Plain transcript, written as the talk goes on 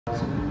Bhagavatam,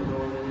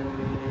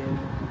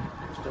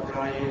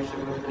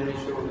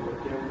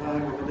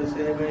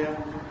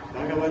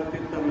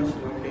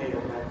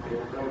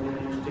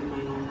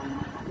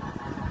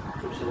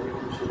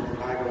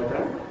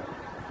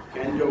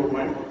 Canto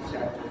 1,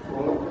 Chapter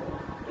 4,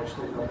 Text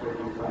number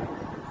 25.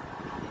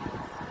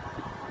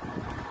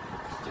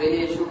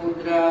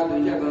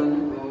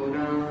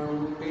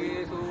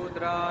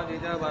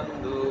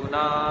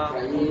 Sudradijabandhunam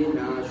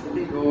Trayina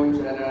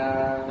Shutigochara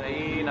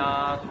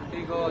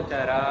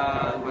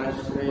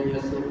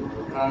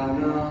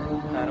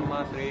Dharma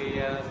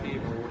Shreyasi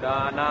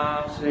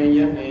Bhudanam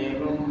Shreya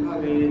Evam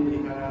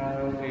Bhavedhiha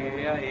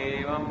Shreya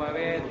Evam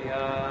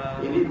Bhavedhiha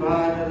Idi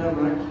Bharadam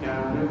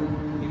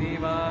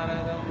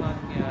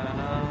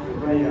Akyanam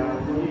Krupaya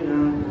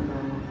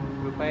Muninatham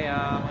Krupaya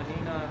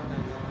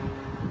Maninatham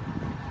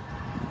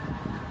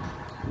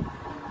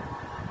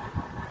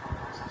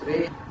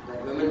Straight, the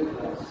women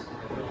class.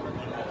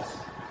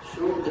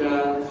 Shudra,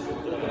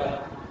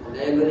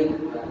 laboring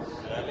class.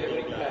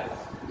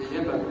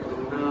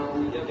 Dijabandhunam,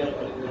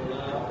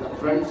 the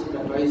friends of the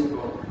twice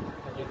born.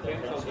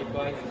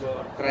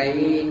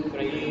 Trayi,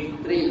 three.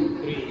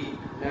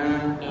 Na,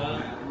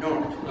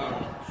 not.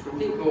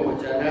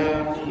 Shutigochara,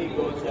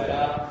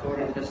 for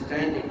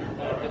understanding.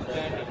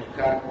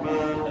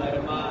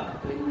 Karma,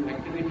 in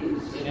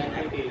activities.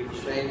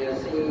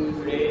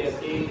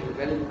 Shreyasi,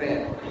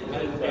 welfare.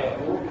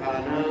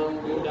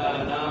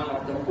 Bhutana,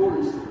 of the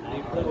fools.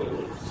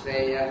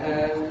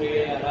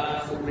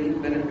 Shreyaha, supreme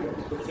benefit.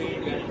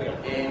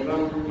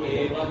 Evam,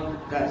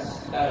 thus.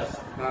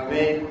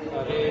 Bhave,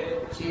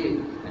 achieve.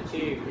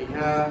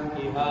 Iha,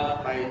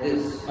 by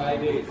this.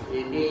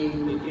 Iti,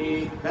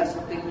 thus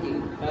thinking.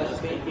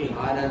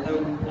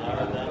 Bharatam,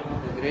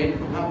 the great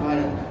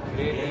Mahabharata.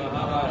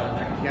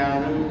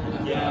 Akyanam,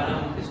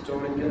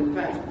 historical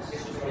facts.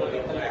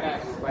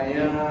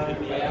 Krupaya,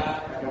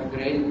 of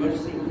great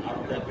mercy.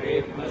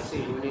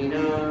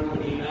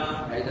 Munina,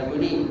 by the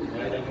Muni.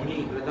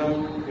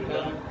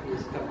 Kritam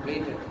is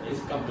completed.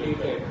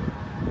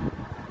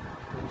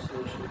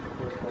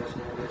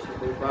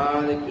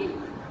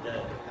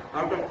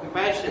 Out of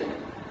compassion,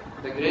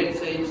 the great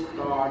sage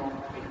thought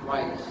it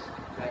wise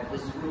that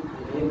this would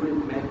enable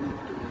men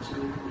to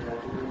achieve the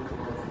ultimate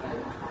goal of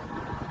life.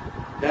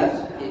 Thus,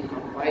 he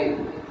compiled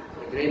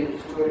a great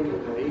historical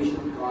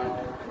narration called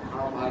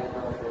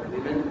Mahabharata for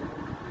women,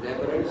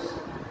 laborers,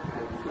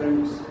 and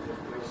friends of the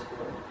Christ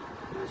God.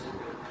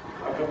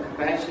 Out of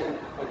compassion,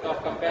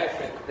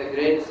 the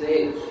great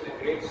sage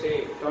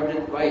thought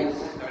it wise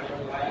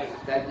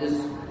that this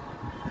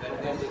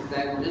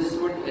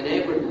would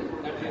enable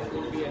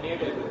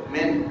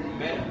men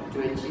to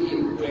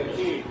achieve the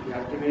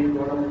ultimate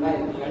goal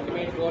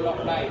of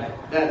life.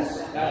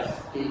 Thus,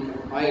 he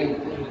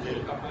compiled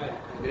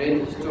a great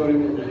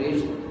historical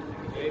narration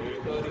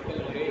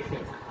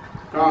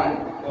called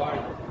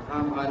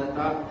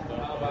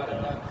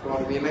Mahabharata for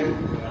women,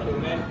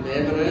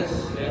 laborers,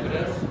 and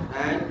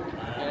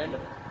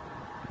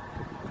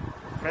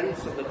friends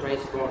of the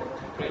twice born.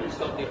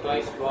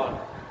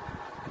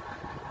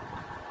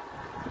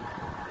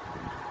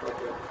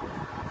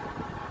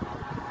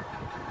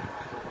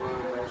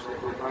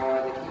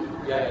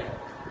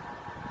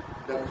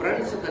 The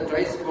friends of the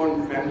twice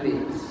born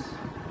families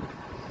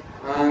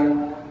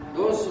are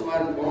those who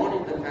are born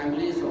in the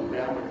families of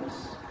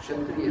Brahmanas,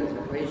 Kshatriyas,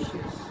 and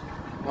Vaishyas,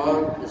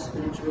 or the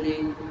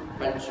spiritually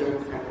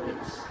cultured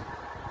families,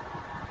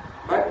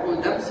 but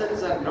who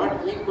themselves are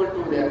not equal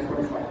to their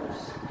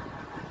forefathers.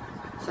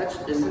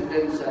 Such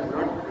descendants are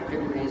not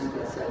recognized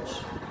as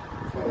such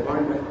for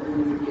want of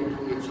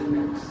purificatory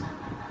achievements.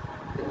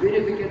 The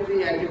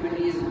purificatory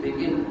activities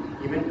begin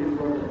even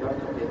before the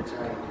birth of a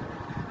child,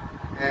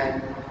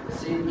 and the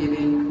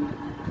seed-giving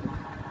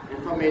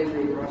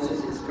reformatory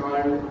process is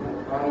called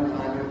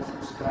Bhagavatam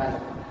Samskara.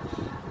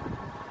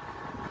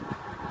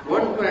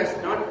 One who has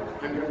not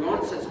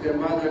undergone such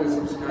Garbhadana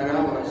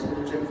Samskara or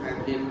spiritual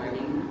family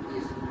planning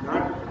is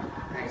not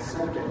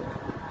accepted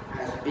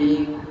as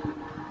being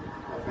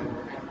of an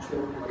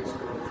actual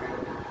twice-born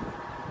family.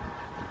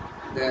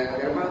 The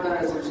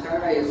Garbhadana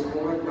Samskara is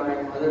followed by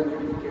other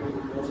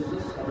purificatory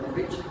processes, out of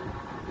which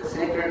the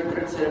sacred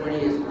thread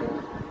ceremony is one.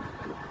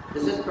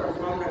 This is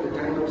performed at the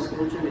time of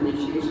spiritual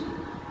initiation.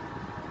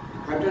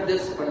 After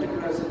this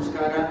particular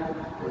samskara,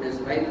 one is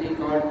rightly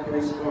called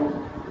twice born.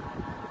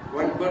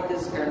 One birth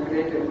is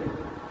calculated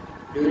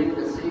during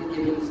the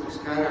seed-giving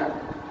samskara,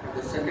 and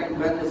the second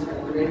birth is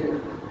calculated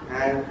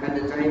at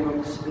the time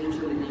of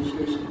spiritual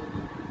initiation.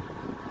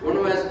 One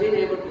who has been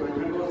able to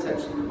undergo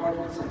such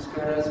important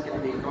samskaras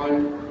can be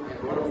called a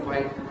bona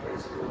fide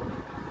twice born.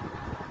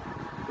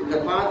 If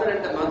the father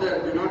and the mother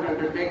do not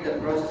undertake the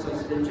process of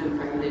spiritual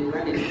family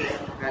planning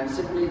and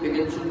simply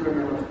beget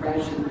children out of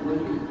passion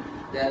only,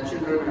 their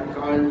children are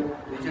called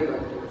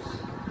Dijabandhus.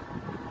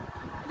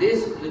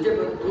 These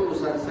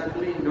Dijabandhus are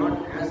certainly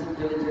not as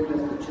intelligent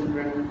as the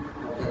children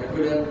of the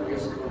regular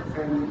twice-born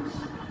families.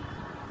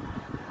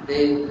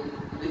 The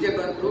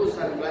Dijabandhus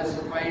are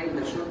classified in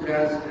the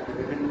Shudras and the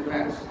women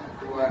class,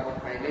 who are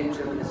by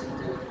nature less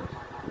intelligent.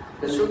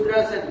 The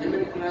Shudras and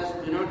women class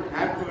do not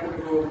have to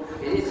undergo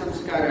any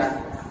samskara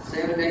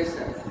save like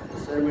the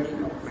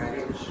ceremony of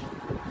marriage.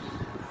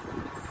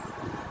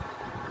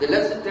 The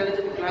less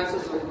intelligent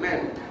classes of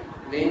men,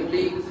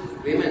 namely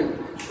women,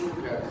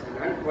 shudras, and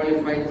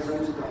unqualified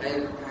sons of the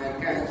higher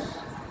castes,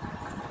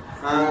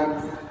 are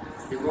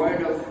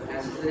devoid of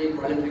necessary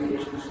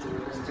qualifications to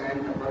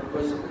understand the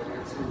purpose of the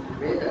transcendental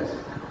Vedas.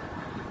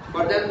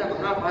 For them, the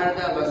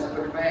Mahabharata was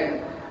prepared.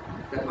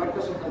 The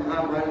purpose of the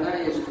Mahabharata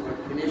is to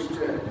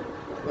administer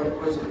the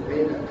purpose of the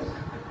Vedas.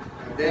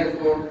 And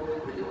therefore,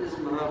 within this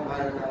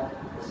Mahabharata,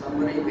 the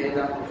summary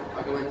Veda of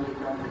Bhagavad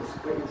Gita is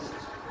placed.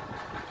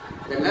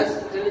 The less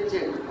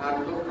intelligent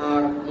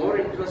are more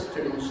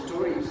interested in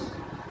stories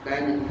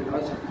than in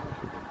philosophy.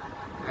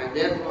 And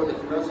therefore, the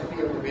philosophy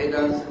of the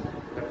Vedas,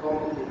 in the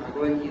form of the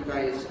Bhagavad Gita,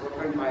 is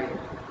spoken by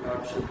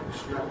Lord Shri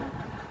Krishna.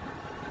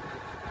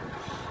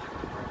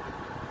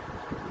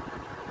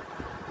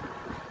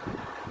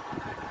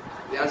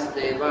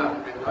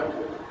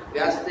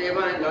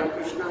 Vyasadeva and Lord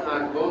Krishna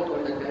are both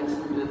on the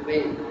transcendental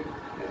plane,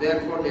 and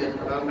therefore they are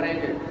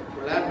collaborated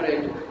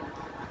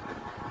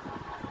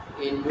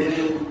in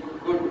doing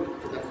good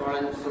to the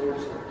fallen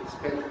souls of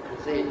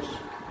this age.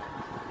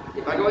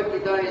 The Bhagavad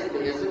Gita is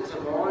the essence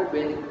of all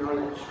Vedic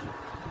knowledge.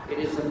 It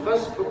is the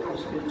first book of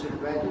spiritual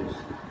values,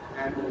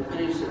 and the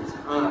Upanishads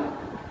are,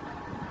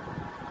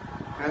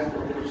 as the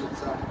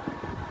Upanishads are.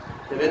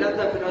 The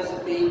Vedanta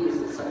philosophy is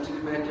the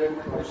subject matter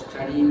for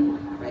study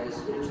by the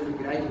spiritual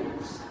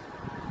graduates.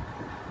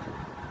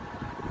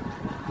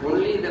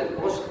 Only the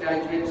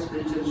postgraduate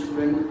spiritual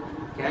student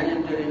can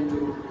enter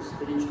into the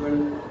spiritual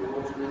or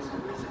devotional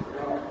service of the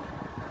Lord.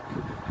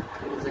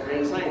 It is a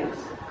great science.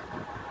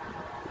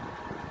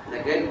 The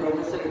great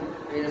professor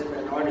is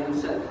the Lord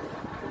himself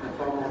in the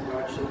form of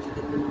Lord Shri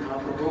Chaitanya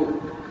Mahaprabhu,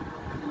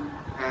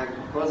 and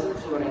persons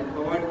who are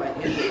empowered by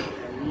him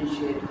can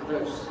initiate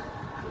others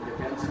in the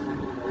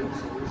transcendental loving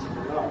service of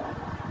the Lord.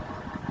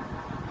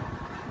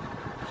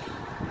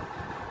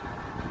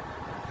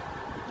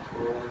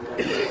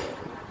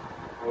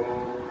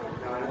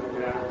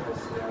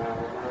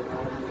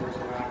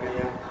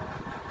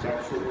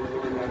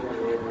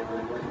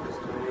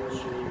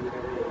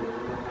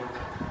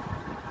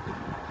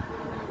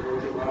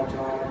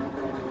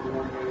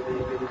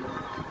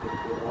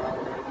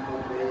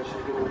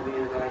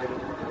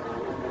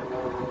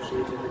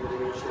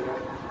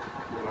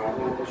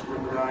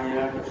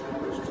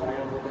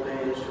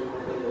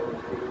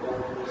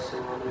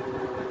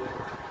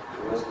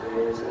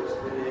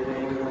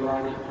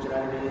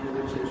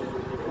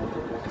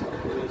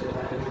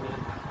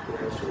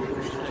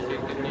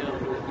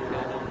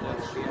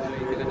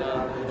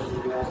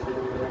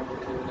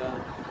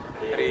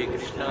 Hare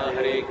Krishna,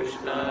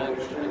 Krishna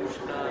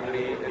Krishna,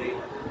 Hare Hare,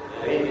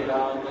 Hare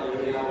Rama,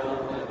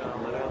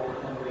 Rama Rama.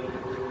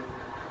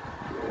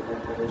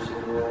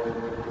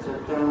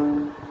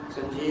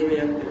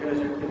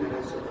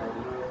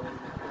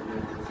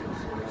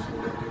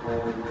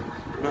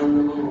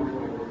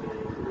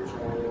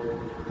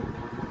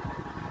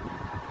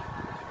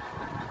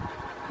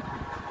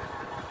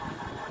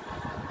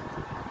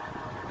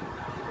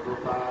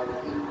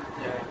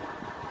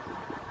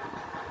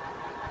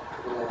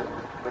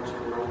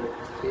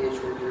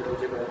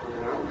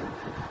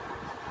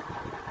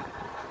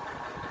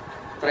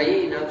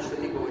 Trayena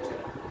Shruti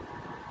Gochara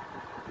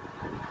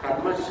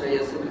Karma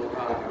Shreyasa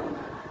Muhara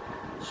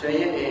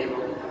Shreya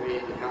Evam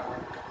Avediha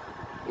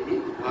Iti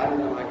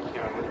Bharana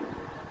Vakhyana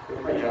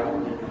Kripaya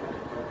Ninatam.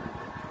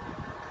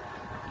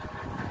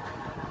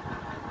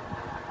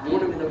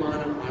 மூணு விதமான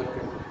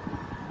ஆட்கள்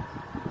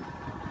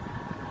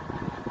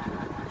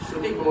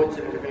ஸ்ருதி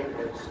கோச்சரர்கள்.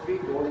 ஸ்ருதி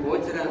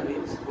கோச்சரா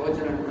means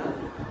கோச்சரன்னா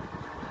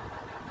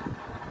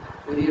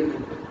புரியுது,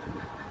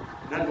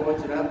 நான்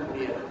கோச்சரா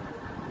புரியாது.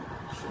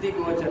 ஸ்ருதி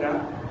கோச்சரா,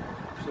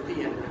 ஸ்ருதி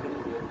எனக்கு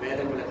புரியும்.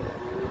 வேதங்களை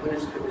புரியும்,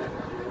 உபனிஷத்துகளை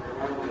புரியும்,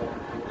 புராணங்களை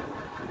புரியும்,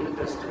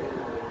 இன்ட்ரெஸ்ட்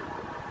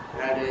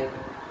யாரு?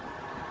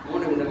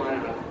 மூணு விதமான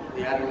ஆள். இது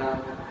யாருன்னா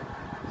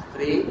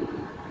ஸ்திரீ,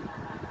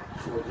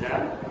 சூத்ரா,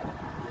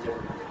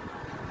 நிஜம்.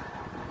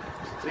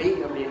 ஸ்திரீ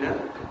அப்படின்னா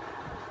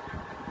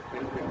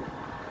பெண்கள்,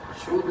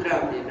 சூத்ரா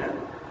அப்படின்னா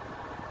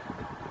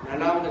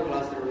 4வது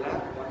கிளாஸில் உள்ள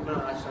வர்ண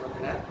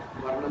ஆசிரமத்தில்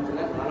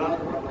வர்ணத்தில்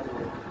 4வது வர்ணத்தில்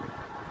உள்ள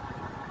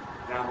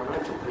பிராமணா,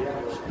 சத்திரியா,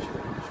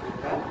 வைஷ்யா,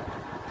 சூத்ரா,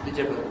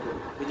 திஜபந்து.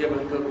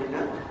 திஜபந்து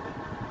அப்படின்னா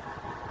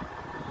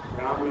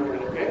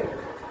பிராமணர்களுக்கு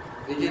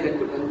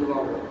திஜனுக்கு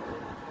பந்துவாக உள்ளது.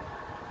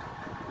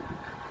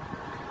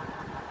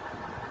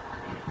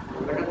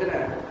 உலகத்தில்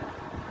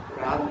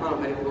ஒரு ஆத்மா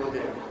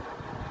வரும்போது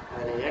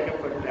அதில்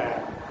ஏகப்பட்ட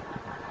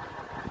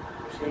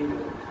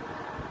விஷயங்கள்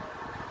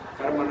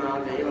கர்மனா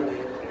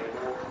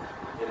தெய்வதேவனா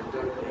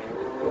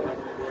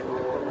தேவோ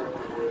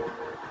மத்தியே.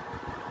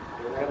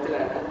 உலகத்தில்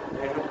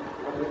தேகம்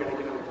உடம்பு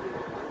கிடைக்கணும்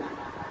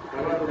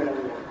பகவானுடைய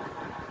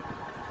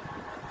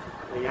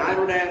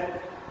யாரோட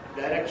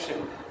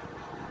டைரக்ஷன்,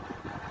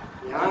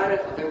 யார்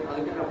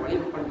அதுக்கு நான் வழி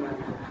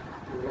பண்றாங்க.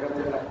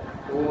 உலகத்தில்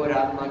ஒவ்வொரு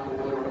ஆத்மாவுக்கு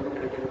ஒவ்வொரு உடம்பு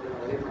கிடைக்கிறது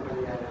வழி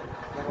பண்றது யாரு?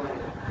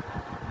 பகவான்,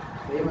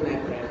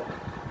 தெய்வநேத்திரன்.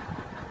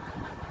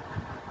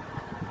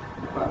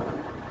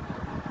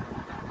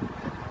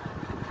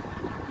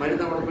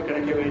 மனித உடம்பு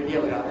கிடைக்க வேண்டிய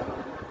ஒரு ஆத்மா,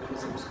 அந்த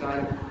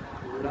சம்ஸ்காரம்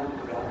உள்ள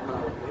ஒரு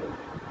ஆத்மாவுக்கு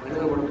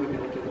மனித உடம்பு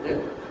கிடைக்கிறது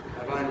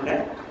பகவானோட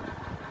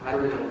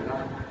அருளினால்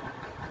தான்,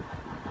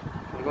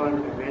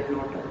 பகவானோட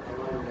மேல்நோட்டம்,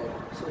 பகவானோட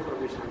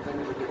சூப்பர்விஷன் தான்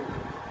கிடைக்கிறது.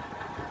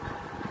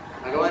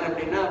 பகவான்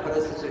அப்படின்னா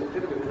பரசு சக்தி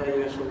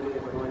விவசாய சொல்லி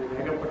பகவான்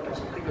ஏகப்பட்ட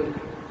சக்திகள்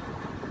இருக்கு.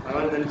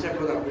 பகவான் நினைச்சா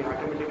போதும், அப்படி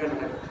ஆட்டோமேட்டிக்காக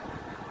நடக்கும்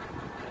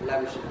எல்லா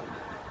விஷயம்.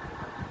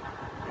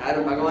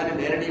 யாரும் பகவானை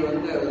நேரடி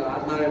வந்து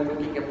ஆத்மாவை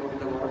தூக்கிக்க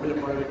இந்த உடம்புல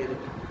போட வேண்டியது,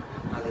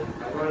 அது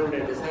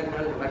பகவானுடைய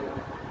டிசைனால்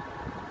நடக்கும்.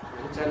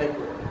 நினைச்சாலே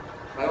போதும்.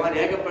 பகவான்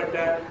ஏகப்பட்ட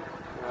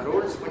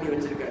ரூல்ஸ் பண்ணி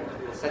வச்சிருக்காரு,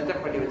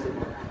 செட்டப் பண்ணி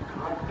வச்சிருக்காரு.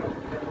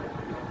 ஆட்டோமேட்டிக்காக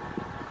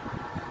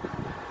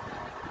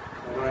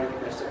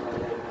பகவானுக்கு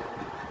கஷ்டப்படல.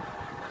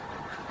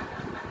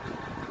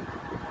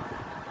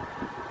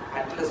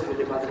 அட்லஸ்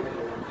பற்றி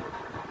பார்த்துருக்கீங்க.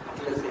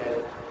 அட்லஸ்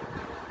யாரு?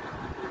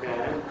 இங்க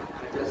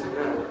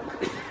அட்லஸ்னா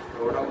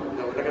உடம்பு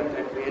இந்த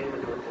உலகத்தை கிரியேட்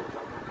பண்ணி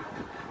கொடுத்துருக்காங்க.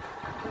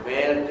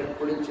 வேலை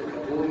குளிச்சு இந்த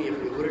பூமி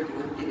எப்படி உருட்டி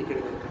உருட்டி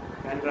நிற்கிறது.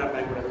 கேனரா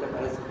பேங்கோட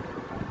பரிசு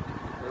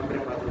உடம்புல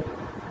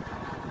பார்த்துருக்கோம்.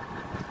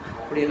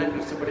 அப்படியெல்லாம்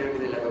கஷ்டப்பட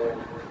வேண்டியதில்லை.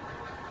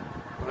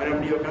 அவன்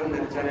அப்படி உட்காந்து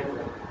நினைச்சாலே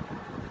கூட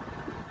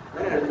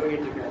அதான் அது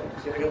தூங்கிட்டு இருக்காரு.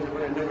 சிறகத்துக்கு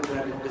கூட என்ன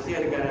பண்றாரு? பிஸியா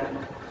இருக்காரு,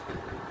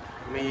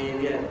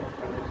 அமைதியா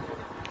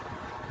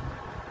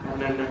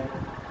என்ன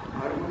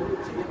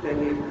அவருக்கு செய்ய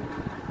தேவையில்லை.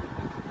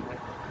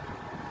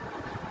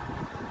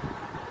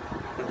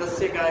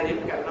 ததஸ்ய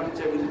காரியம் கர்ணம்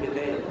ச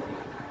வித்யதே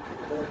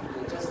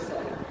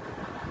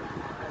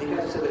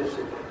அதிகாரத்தை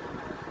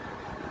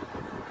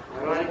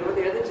பகவானுக்கு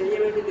வந்து எதுவும் செய்ய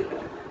வேண்டியதில்லை.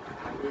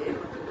 அப்படியே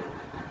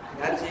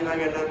யார்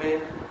செய்வாங்க? எல்லாமே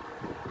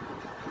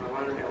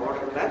பகவானுடைய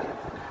ஓடர்ல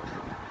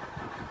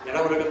இட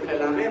உலகத்துல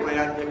எல்லாமே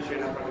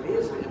மயாத்தியக்ஷேன பண்ணி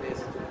சுய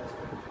தேசத்துல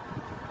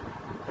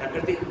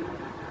பிரகிருதி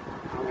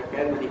அவங்க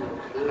கேர்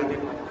பண்ணிக்கணும். எல்லாமே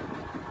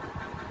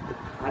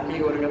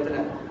ஆன்மீக உலகத்துல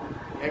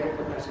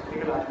ஏகப்பட்ட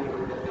சக்திகள் ஆன்மீக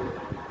உலகத்தில்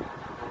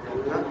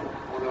அதெல்லாம்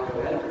அவங்களோட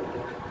வேலை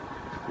பண்ணிக்கிறாங்க.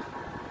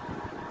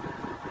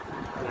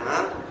 ஆனா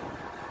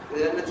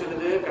இது என்ன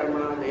சொல்லுது?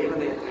 கர்மனா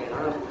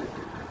தெய்வதேனா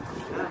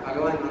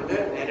பகவான் வந்து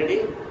நேரடி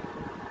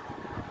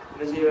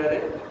என்ன செய்வாரு?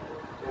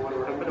 ஒவ்வொரு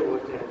உடம்புல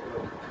ஒவ்வொருத்தர்.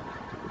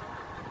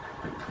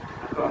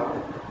 அப்போ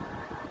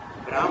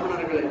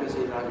பிராமணர்கள் என்ன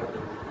செய்வாங்க?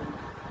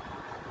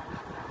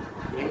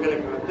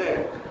 எங்களுக்கு வந்து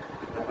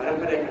இந்த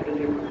பரம்பரையை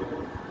கண்டினியூ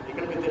பண்ணணும்,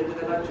 எங்களுக்கு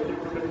தெரிஞ்சதெல்லாம் சொல்லிக்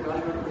கொடுக்கறது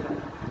காலம் வேணும்.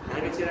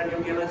 நாங்கள் சில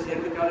டியூட்டியெல்லாம்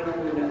சேர்ந்து காலம்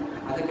வேணும் இல்லை.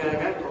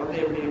 அதுக்காக குழந்தை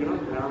எப்படி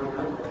இருக்கணும்?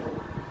 பிராமணன்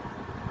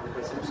அந்த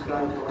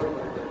சம்ஸ்காரத்தோட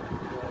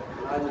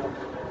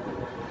கலாச்சாரத்தோட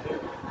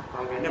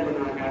அவங்க என்ன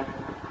பண்ணுவாங்க?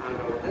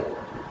 நாங்கள் வந்து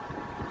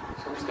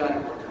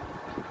சம்ஸ்காரம்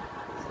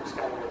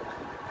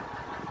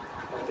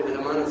 10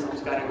 விதமான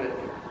சம்ஸ்காரங்கள்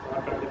இருக்கு.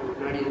 பார்க்கறதுக்கு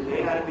முன்னாடி இருந்தே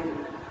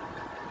ஆரம்பிக்கும்.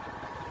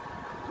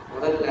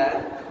 முதல்ல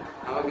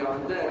அவங்க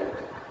வந்து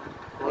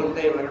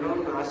குழந்தை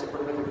வரணும்னு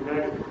ஆசைப்படுறதுக்கு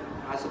முன்னாடி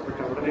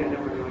ஆசைப்பட்ட உடனே என்ன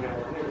பண்ணுவாங்க?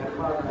 அப்படின்னா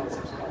கர்ப்பாதான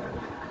சம்ஸ்காரம்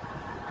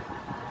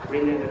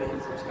அப்படின்னு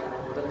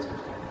சம்ஸ்காரம், முதல்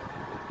சம்ஸ்காரம்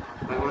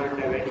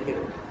பகவான்கிட்ட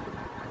வேண்டிக்கிறது.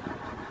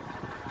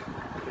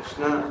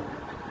 கிருஷ்ணா,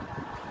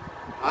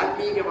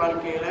 ஆன்மீக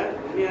வாழ்க்கையில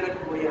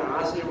முன்னேறக்கூடிய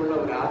ஆசை உள்ள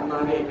ஒரு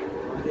ஆத்மாவே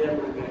எங்களுக்கு குழந்தையா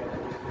கொடுங்க.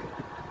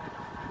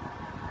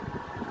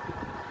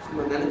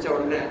 சும்மா நினைச்ச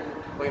உடனே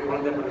போய்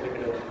குழந்தை பண்ணது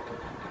கிடையாது.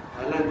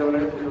 அதெல்லாம் இந்த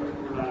உலகத்தில்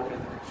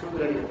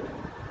சூழ்நிலை.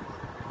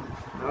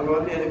 அவங்க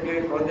வந்து எதுக்கு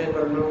குழந்தைய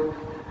பெறணும்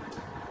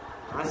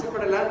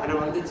ஆசைப்படலை,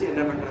 ஆனால் வந்துச்சு,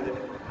 என்ன பண்றது?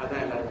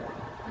 அதான் எல்லாரும்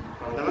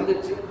குழந்தை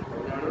வந்துச்சு,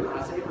 குழந்தை வேணும்னு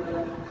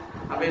ஆசைப்படலை.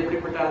 அப்ப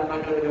எப்படிப்பட்ட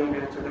ஆத்மாக்கள்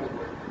இருக்காங்க சொல்ல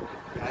முடியாது.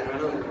 யார்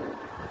வேணும் இருக்காங்க.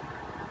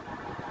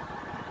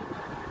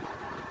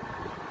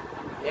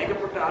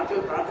 ஏகப்பட்ட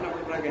ஆட்கள் பிரார்த்தனை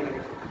பண்றாங்க,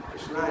 எனக்கு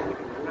கிருஷ்ணா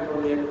எனக்கு நல்ல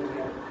குழந்தைய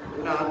கொடுங்க,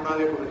 நல்ல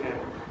ஆத்மாவே கொடுங்க.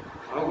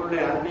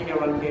 அவங்களுடைய ஆன்மீக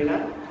வாழ்க்கையில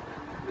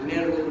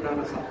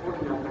முன்னேறதுக்குண்டான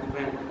சப்போர்ட் நான்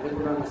பண்றேன்,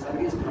 அதுக்குண்டான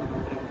சர்வீஸ் நான்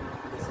பண்றேன்,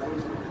 அந்த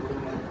சர்வீஸ் நான்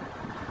கொடுங்க.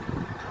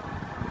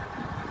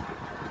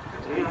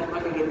 நிறைய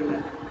ஆத்மாக்கள் இருக்குல்ல,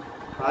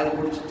 பாதி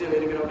முடிச்சுட்டு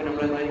இருக்கிறவங்க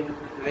நம்மள மாதிரி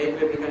நிறைய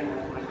பேர் இருக்காங்க.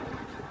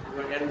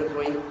 இறந்து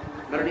போய்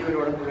மறுபடியும் ஒரு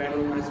உடம்பு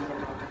வேணும்னு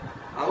ஆசைப்படுறாங்க.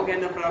 அவங்க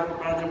என்ன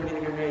பிரார்த்தனை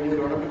பண்ணியிருக்காங்க? இனி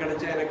ஒரு உடம்பு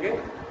கிடைச்சா எனக்கு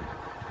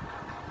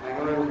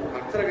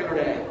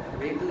பக்தர்களுடைய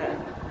வீட்டில்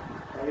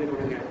பதவி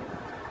கொடுங்க.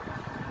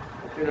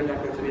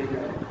 டாக்டர்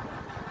சொல்லியிருக்காரு,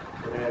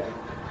 ஒரு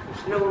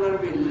கிருஷ்ண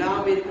உணர்வு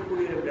இல்லாமல்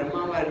இருக்கக்கூடிய ஒரு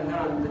பிரம்மாவா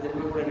இருந்தால் அந்த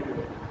ஜென்மம் கூட எனக்கு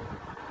வேணும்.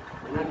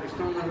 ஏன்னா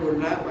கிருஷ்ண உணர்வு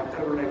உள்ள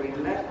பக்தர்களுடைய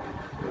வீட்டில்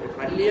ஒரு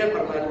பள்ளியா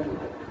பரவாயில்ல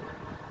சொல்றாரு.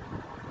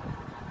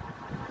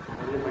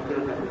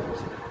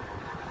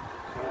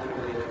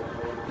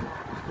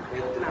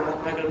 எத்தனை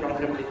ஆத்மாக்கள்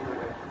பிரார்த்தனை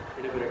பண்ணியிருக்காங்க,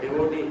 எனக்கு ஒரு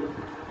டிவோட்டி,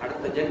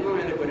 அடுத்த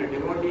ஜென்மம் எனக்கு ஒரு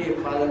டிவோட்டி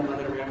ஃபாதர்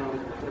மதர் வேணும்.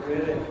 10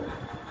 பேர்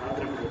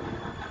பிரார்த்தனை பண்ணியிருக்காங்க.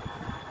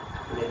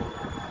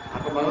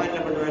 அப்ப பகவான்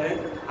என்ன பண்ணுவாரு?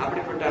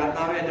 அப்படிப்பட்ட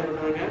ஆத்மாவே என்ன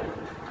பண்ணுவாங்க?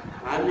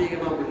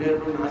 ஆன்மீகமா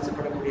முன்னேறணும்னு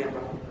ஆசைப்படக்கூடிய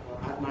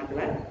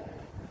ஆத்மாக்களை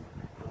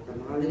அந்த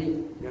மாதிரி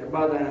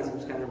கர்ப்பாதான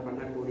சம்ஸ்காரம்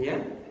பண்ணக்கூடிய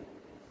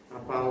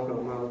அப்பாவுக்கும்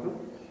அம்மாவுக்கும்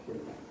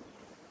கொடுப்பாங்க.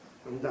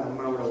 அந்த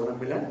அம்மாவோட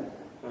உடம்புல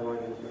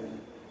பகவான் இருப்பாங்க.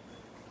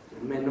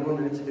 நம்ம என்னமோ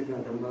நினைச்சிட்டு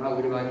இருக்கோம், நம்ம தான்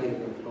உருவாக்கி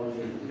இருக்கோம்.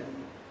 குழந்தை இல்லை,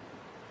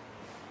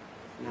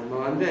 நம்ம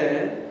வந்து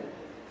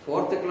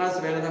 4th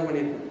கிளாஸ் வேலை தான்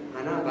பண்ணியிருக்கோம்.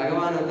 ஆனா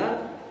பகவானை தான்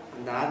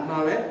அந்த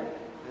ஆத்மாவை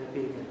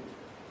அனுப்பியிருக்கேன்.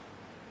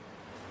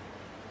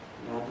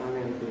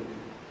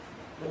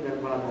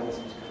 கர்ப்பாதான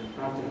சம்ஸ்காரம்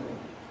பிரார்த்தனை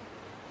பண்ணும்.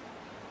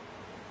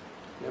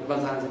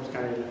 கர்ப்பாதான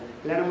சம்ஸ்காரம் இல்லை.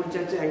 கல்யாணம்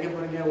முடிச்சாச்சு, எங்கே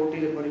போகிறீங்க?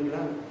 ஊட்டியில்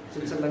போகிறீங்களா?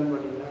 சுவிட்சர்லாந்து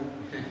போகிறீங்களா?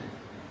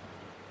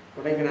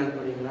 கொடைக்கானல்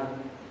போகிறீங்களா?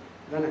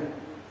 தானே?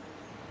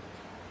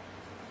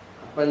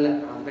 அப்போ இல்லை,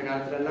 அந்த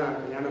காலத்துலலாம்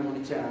கல்யாணம்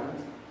முடித்தா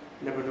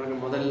என்ன பண்ணுவாங்க?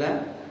 முதல்ல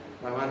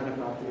பகவான்கிட்ட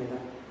பிரார்த்தனை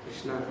தான்.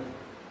 கிருஷ்ணா,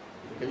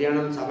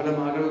 கல்யாணம்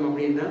சபலமாகணும்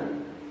அப்படின்னா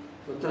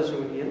புத்திர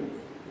சூன்யம்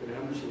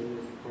கிரகம்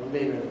சூன்யம்,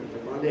 குழந்தை வேணும். இந்த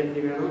குழந்தை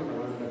எப்படி வேணும்?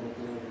 பகவான்கிட்ட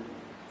மட்டும்தான் வேணும்.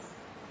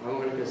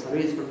 அவங்களுக்கு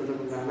சர்வீஸ்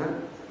பண்ணுறதுக்கு உண்டான,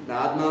 இந்த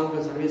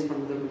ஆத்மாவுக்கு சர்வீஸ்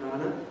பண்ணுறதுக்கு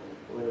உண்டான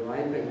ஒரு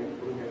வாய்ப்பை எனக்கு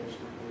கொடுங்க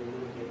கிருஷ்ணா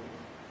அப்படின்னு கேட்பேன்.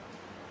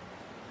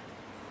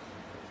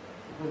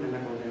 அப்போ நல்ல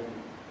குழந்தையா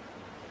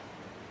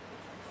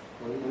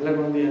நல்ல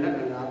குழந்தையான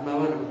நல்ல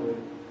ஆத்மாவாக நமக்கு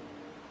வரும்.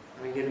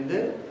 அங்கேருந்து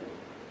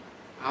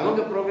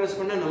அவங்க ப்ரோக்ரஸ்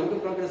பண்ணால்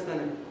நமக்கு ப்ரோக்ரஸ்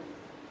தானே.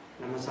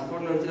 நம்ம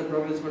சப்போர்ட்டில் வச்சுட்டு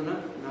ப்ரோக்ரஸ்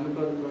பண்ணால்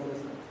நமக்கு ஒரு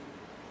ப்ரோக்ரஸ் தான்.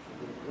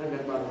 அதுதான்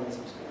கர்ப்பாதான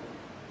சம்ஸ்காரம்.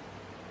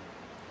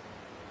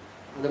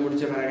 அதை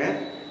முடித்த பிறகு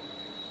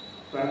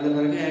பிறந்த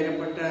பிறகு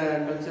ஏகப்பட்ட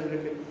கல்ச்சர்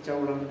இருக்குது.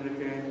 சவுளம்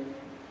இருக்குது,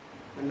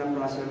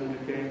 அன்னப்பிராசனம்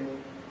இருக்குது,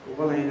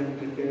 உபநயனம்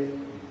இருக்குது,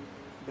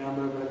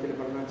 பிராமண குலத்தில்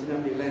பண்ணாச்சுன்னு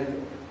அப்படிலாம்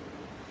இருக்குது.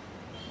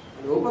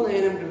 அந்த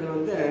உபநயனம்ன்றது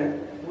வந்து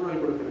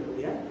ஊழல்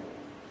கொடுக்கக்கூடிய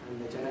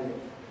அந்த சடங்கு.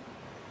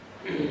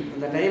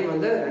 அந்த டைம்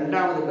வந்து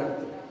 2வது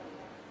பர்த்.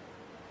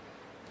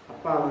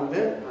 அப்பா வந்து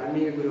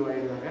ஆன்மீக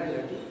குருவாயிருந்தாங்க,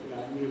 இல்லாட்டி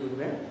ஆன்மீக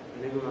குருவை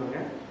அணுகுவாங்க.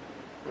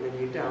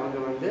 அணுகிட்டு அவங்க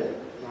வந்து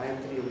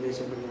காயத்ரி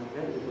உபதேசம் பண்ணுவாங்க,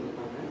 இது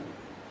கொடுப்பாங்க.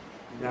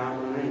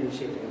 பிராமண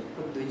இனிஷியேட்டிவ்.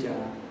 இப்போ துவிஜா,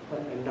 இப்போ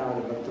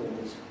 2வது பர்த்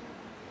வந்துச்சு.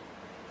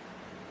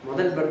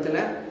 முதல்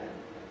பர்த்தில்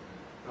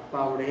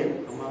அப்பாவுடைய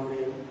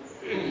அம்மாவுடைய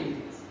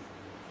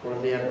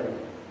குழந்தையாக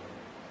பிறகு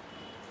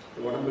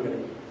உடம்பு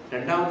கிடைக்கும்.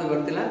 2வது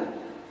பர்த்தில்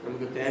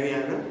நமக்கு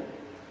தேவையான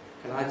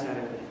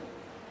கலாச்சாரங்கள்,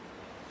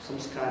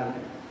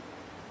 சம்ஸ்காரங்கள்,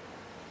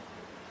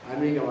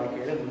 ஆன்மீக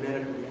வாழ்க்கையில்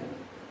முன்னேறக்கூடிய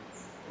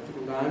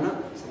அதுக்குண்டான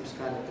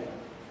சம்ஸ்காரத்தை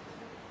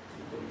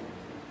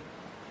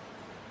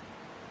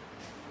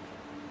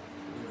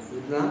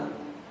இதுதான்.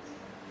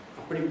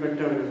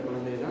 அப்படிப்பட்ட ஒரு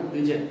குழந்தை தான்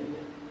துஜன்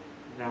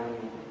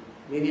பிராமணன்.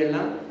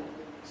 மீதியெல்லாம்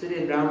சரி,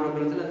 பிராமண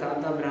குலத்தில்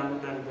தாத்தா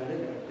பிராமணனாக இருந்தார்,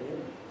 கரெக்டு.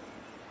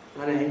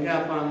 ஆனால் எங்கள்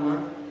அப்பா அம்மா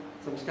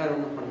சம்ஸ்காரம்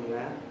ஒன்றும் பண்ணல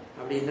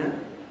அப்படின்னா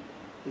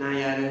நான்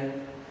யார்?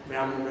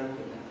 பிராமணன்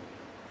இல்லை,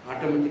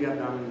 ஆட்டோமேட்டிக்காக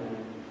பிராமணன்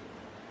தானே.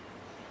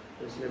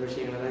 சில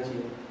விஷயங்களெல்லாம்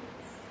செய்யும்.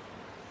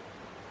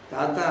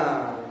 தாத்தா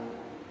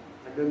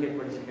அட்வொகேட்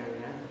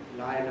படிச்சிருக்காங்க,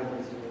 லாயராக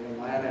படிச்சிருக்காங்க,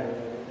 லாயராக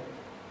இருந்தார்.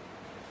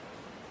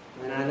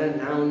 அதனால்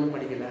நான் ஒன்றும்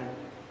படிக்கலை,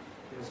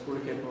 நான்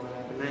ஸ்கூலுக்கே போகலை.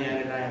 அப்படின்னா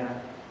யார் லாயரா?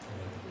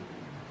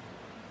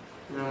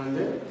 நான்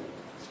வந்து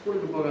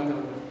ஸ்கூலுக்கு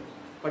போகாதவங்க,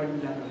 படிப்பு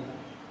இல்லாதவங்க.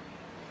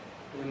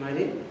 இந்த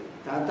மாதிரி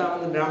தாத்தா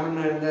வந்து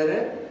பிராமணனாக இருந்தார்.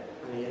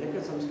 ஆனால் எனக்கு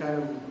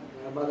சம்ஸ்காரம்,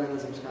 கர்ப்பாதான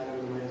சம்ஸ்காரம்,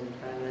 இந்த மாதிரி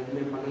சம்ஸ்காரம்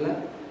எதுவுமே பண்ணலை.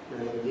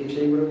 நான் எனக்கு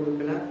தீட்சையும் கூட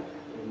கொடுக்கல,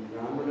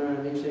 பிராமண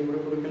தீட்சையும் கூட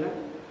கொடுக்கல.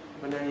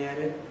 இப்போ நான்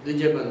யார்?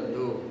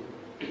 துஜபந்து,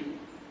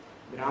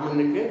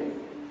 பிராமணனுக்கு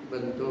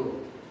பந்து,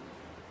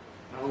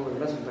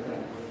 அவங்களோட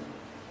சொந்தக்காரங்க.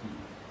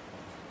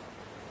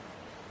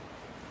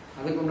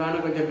 அதுக்கு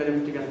உண்டான கொஞ்சம்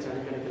பெனிஃபிட்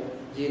கிடைச்சாலும் கிடைக்கல,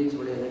 ஜீன்ஸ்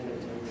கூட எல்லாம்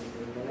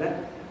கிடைச்சாலும் தவிர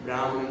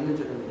பிராமணன்னு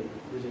சொல்ல முடியும்.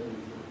 துஜபந்து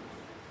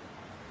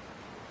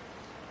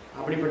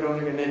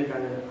அப்படிப்பட்டவங்களுக்கு என்ன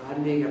இருக்காது?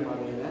 ஆன்மீக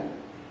பாதையில்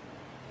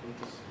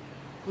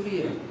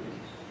புரியல.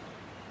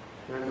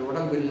 நான் அந்த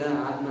உடம்பு இல்லை,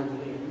 ஆத்மா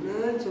இல்லை,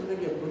 என்ன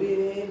சொல்றீங்க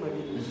புரியவே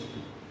மாட்டேங்குது.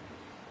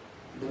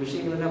 இந்த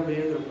விஷயங்கள்லாம்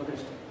புரியுறது ரொம்ப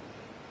கஷ்டம்.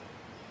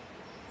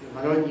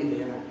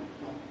 பகவத்கீதையா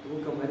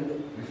தூக்கம் வருது.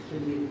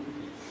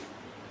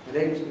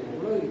 ஹரே கிருஷ்ணா,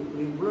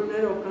 இவ்வளோ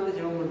நேரம் உட்காந்து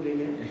ஜெபம்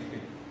பண்ணுறீங்க,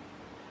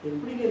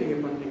 எப்படிங்க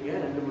நீங்கள் பண்ணுறீங்க?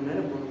 2 மணி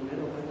நேரம் 3 மணி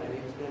நேரம் உட்காந்து ஹரே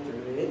கிருஷ்ணா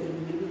சொல்லவே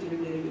திருப்பி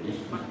சொல்லிட்டே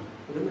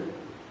இருக்கீங்க.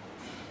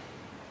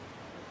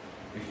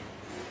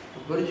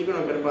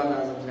 புரிஞ்சுக்கணும்,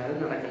 கர்ப்பாதான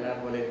சம்ஸ்காரம் நடக்கல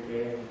போல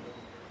இருக்கு.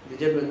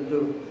 திஜபந்து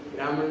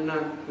பிராமணனா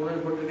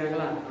ஊழல்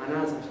போட்டிருக்காங்களா,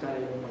 ஆனால்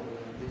சம்ஸ்காரம் எதுவும்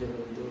பண்ணல.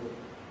 திஜபந்து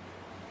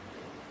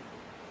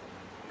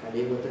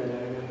கலியுகத்தில்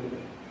எல்லாருமே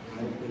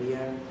யாரும் பெரிய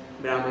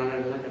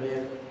பிராமணர்கள்லாம்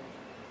கிடையாது.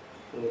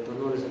 ஒரு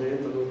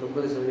 90%,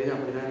 99%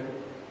 அப்படி தான் இருக்கு.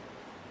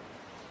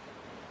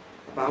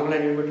 அப்போ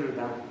அவங்களாம்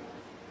ஈடுபட்டுருக்கா?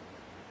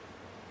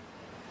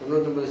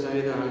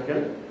 99%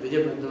 ஆட்கள்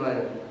திஜபந்துவாக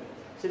இருக்கும்.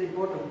 சரி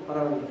போட்டோம்,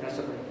 பரவாயில்ல,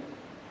 கஷ்டப்படும்,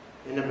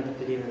 என்ன பற்றி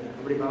தெரிய வேண்டாம்.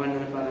 அப்படி பகவான்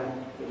நினைப்பாரா?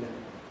 இல்லை.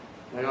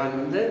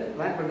 பகவான் வந்து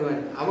பிளான்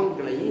பண்ணுவார்,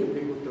 அவங்களையும்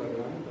இப்படி கூப்பிட்டு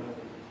வரலாம்னு பிளான்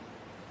பண்ணுவார்.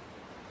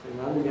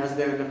 அதனால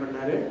வியாசதேவன் என்ன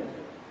பண்ணார்?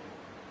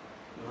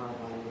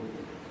 மகாபாரதம்,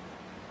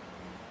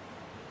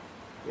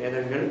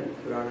 வேதங்கள்,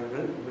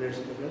 புராணங்கள்,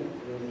 உபநிஷத்துகள்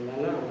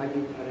இதெல்லாம்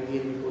அடங்கி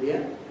இருக்கக்கூடிய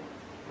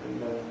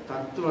அந்த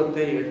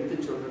தத்துவத்தை எடுத்து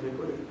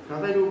சொல்றதுக்கு ஒரு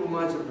கதை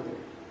ரூபமாக சொல்றது.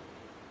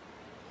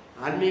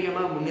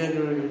 ஆன்மீகமாக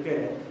முன்னேறினவர்களுக்கு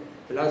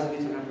பிலாசபி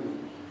சொன்னால்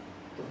பிடிக்கும்,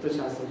 தத்துவ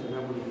சாஸ்திரம்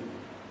சொன்னால் பிடிக்கும்.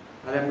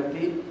 அதை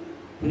பற்றி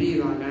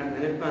புரியுவாங்க,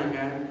 நினைப்பாங்க,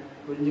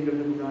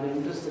 புரிஞ்சுக்கிறதுக்குண்டான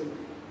இன்ட்ரெஸ்ட்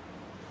இருக்கு.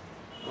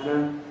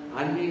 ஆனால்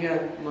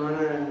ஆன்மீகமான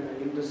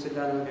இன்ட்ரெஸ்ட்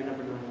இல்லாதவங்க என்ன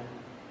பண்ணுவாங்க?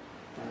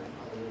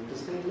 அது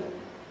இன்ட்ரெஸ்டே இல்லை,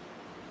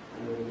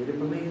 அது ஒரு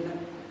விருப்பமே இல்லை.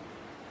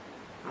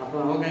 அப்போ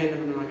அவங்க என்ன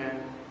பண்ணுவாங்க?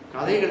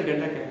 கதைகள்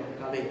கேட்டால் கேட்பாங்க.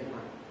 கதை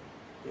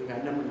இவங்க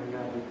என்ன பண்ணாங்க,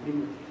 அப்படி இப்படி,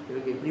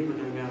 இவங்க எப்படி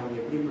பண்ணாங்க, அவங்க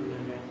எப்படி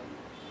பண்ணாங்க.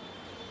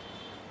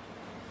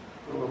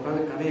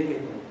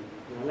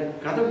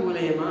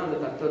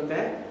 தத்துவத்தை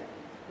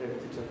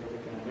எடுத்து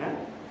சொல்றதுக்காக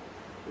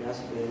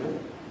வியாசதேவன்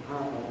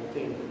மகாபாரதத்தை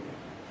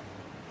எழுதியிருக்கார்.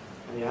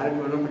 அது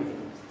யாருக்கு வேணால்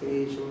படிக்கணும். ஸ்திரீ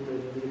சூத்திர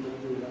ஜோதி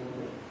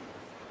இல்லாமல்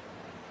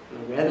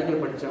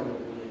வேதங்கள் படித்தா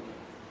அவங்களுக்கு புரியாது.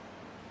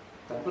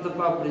 தப்பு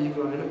தப்பாக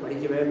புரிஞ்சுக்குவாங்கன்னு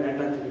படிக்கவே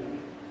வேண்டாம்னு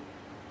சொல்லியிருக்கேன்.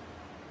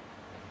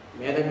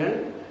 வேதங்கள்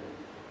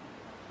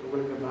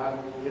உங்களுக்கு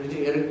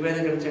எருக்கு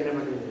வேதம் கிடைச்சா என்ன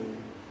பண்ணுவீங்க?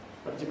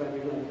 படித்து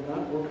பார்ப்பீங்களா?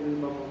 அதுதான்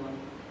போட்டுன்னு பார்ப்போமா?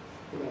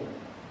 கூடாது.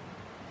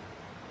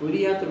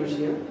 புரியாத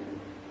விஷயம்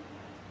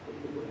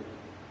இருக்கக்கூடாது.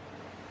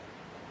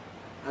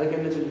 அதுக்கு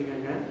என்ன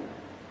சொல்லியிருக்காங்க?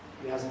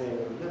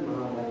 வியாசதேவர் வந்து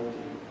மகாபாரதம்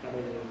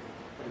கதைகள்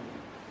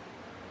படிக்கணும்.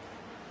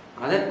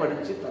 அதை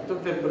படித்து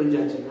தத்துவத்தை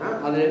புரிஞ்சாச்சுன்னா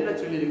அதில் என்ன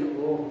சொல்லியிருக்கோம்?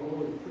 ஓ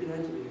இப்படி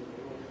தான் சொல்லியிருக்கோம்.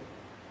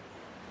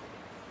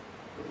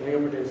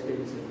 ஏகப்பட்ட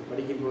எக்ஸ்பீரியன்ஸ்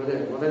படிக்கும்போது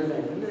முதல்ல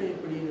என்ன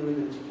இப்படின்னு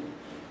நினச்சிக்கணும்.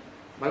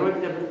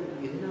 பகவத்கீதை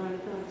அப்படி எதனால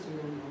தான்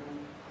சொன்னாங்க?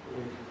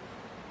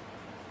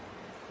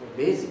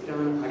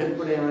 பேசிக்கான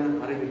அடிப்படையான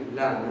அறிவு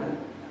இல்லாமல்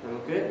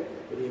நமக்கு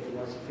பெரிய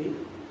ஃபிலாசபி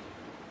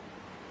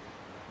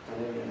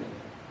தலைவர்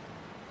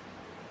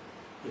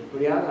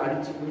எப்படியாவது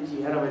அடிச்சு பிடிச்சி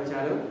ஏற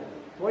வச்சாலும்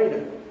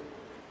போயிடும்,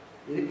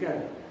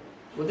 இருக்காது.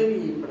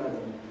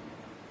 உதவிப்படாது,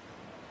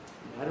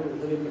 யாரும்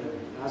உதவிப்படாது.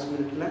 லாஸ்ட்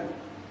மினிட்ல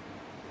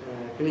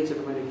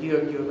கிழிச்சது மாதிரி கியோ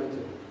தான்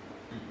சொல்லுவோம்,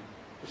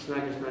 கிருஷ்ணா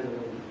கிருஷ்ணா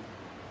சொல்லுவாங்க.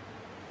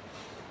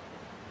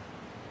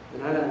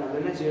 அதனால நம்ம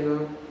என்ன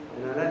செய்யணும்?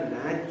 அதனால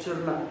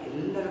நேச்சுரலாக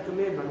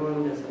எல்லாருக்குமே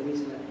பகவானுடைய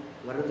சர்வீஸில்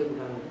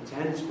வர்றதுக்குண்டான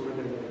சான்ஸ்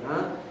கொடுக்கறதுனா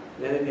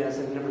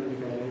வேதவியாசர் என்ன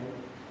பண்ணியிருக்காரு?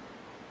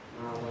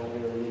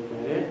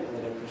 எழுதியிருக்காரு.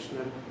 அதில்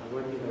கிருஷ்ணர்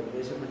பகவத்கீதை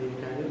உபதேசம்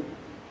பண்ணியிருக்காரு.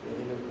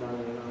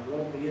 வேதங்களுக்குண்டான அவ்வளோ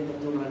பெரிய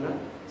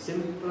தத்துவங்கள்லாம்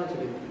சிம்பிளாக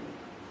சொல்லியிருக்காரு.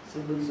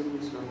 சிம்பிள்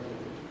ஸ்ட்ராங்காக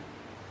இருக்கு.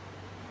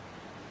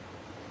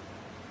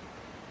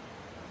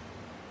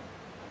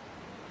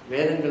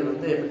 வேதங்கள்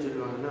வந்து எப்படி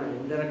சொல்லுவாங்கன்னா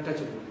இன்டெரக்டாக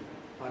சொல்லுவாங்க.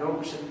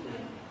 பரோட்ச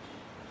ஞானம்,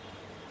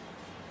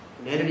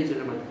 நேரடி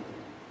சொல்ல மாட்டாங்க.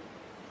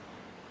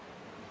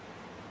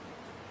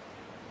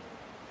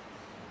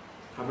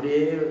 அப்படியே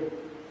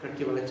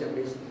கட்டி வளைச்சு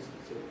அப்படியே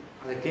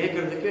அதை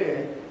கேட்கறதுக்கு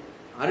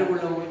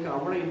அறிவுள்ளவங்களுக்கு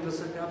அவ்வளோ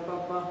இன்ட்ரெஸ்ட் இருக்கு.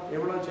 அப்பாப்பா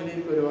எவ்வளோ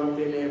சொல்லியிருக்கு ஒரு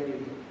வார்த்தையிலே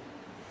அப்படின்னு.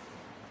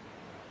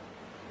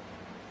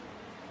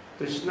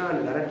 கிருஷ்ணா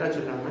டைரக்டாக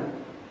சொல்லாமல்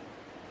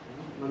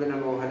மதன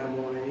மோகன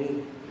மோகினி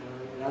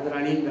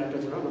ராதராணின்னு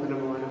டைரக்டாக சொல்லுவாங்க. மதன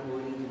மோகன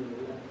மோகினின்னு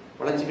சொல்லுவாங்கல்ல,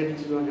 வளைச்சு கட்டி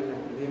சொல்லுவாங்கல்ல,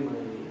 அதே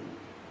மாதிரி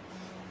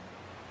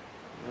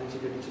வளைச்சு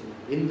கட்டி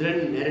சொல்லுவாங்க.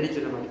 இந்திரன் நேரடி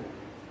சொல்ல மாட்டாங்க.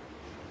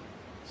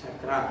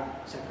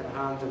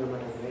 சக்கரஹான்னு சொல்ல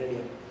மாட்டாங்க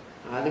நேரடியாக.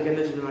 அதுக்கு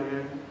என்ன சொல்லுவாங்க?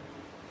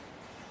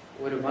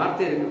 ஒரு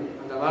வார்த்தை இருக்கும்,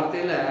 அந்த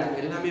வார்த்தையில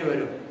எல்லாமே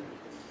வரும்.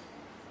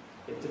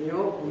 எத்தனையோ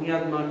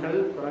புண்ணியாத்மாக்கள்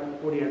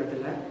பிறக்கக்கூடிய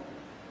இடத்துல,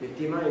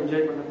 நித்தியமா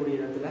என்ஜாய் பண்ணக்கூடிய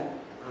இடத்துல,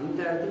 அந்த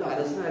இடத்துல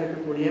அரசனா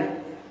இருக்கக்கூடிய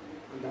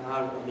அந்த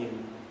ஆள் அப்படின்னு.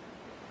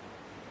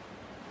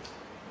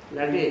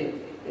 இல்லாட்டி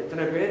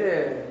எத்தனை பேர்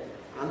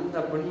அந்த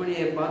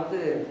பெண்மணியை பார்த்து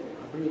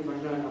அப்படி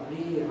பண்றாங்க, அப்படி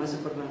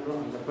ஆசைப்படுறாங்களோ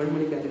அந்த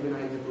பெண்மணிக்கு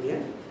அதிகமாக இருக்கக்கூடிய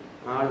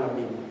ஆள்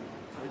அப்படின்னு.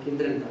 அதுக்கு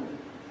இந்திரன் தான்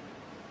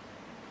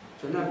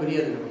சொன்னா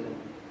புரியாது நமக்கு.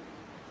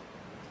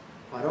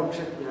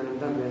 பரோட்ச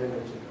ஞானம் தான்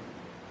வேதங்கள் சொல்றோம்.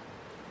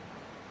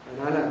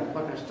 அதனால ரொம்ப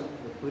கஷ்டம்,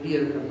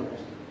 புரியறது ரொம்ப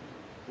கஷ்டம்.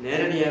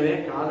 நேரடியாகவே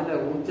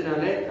காதில்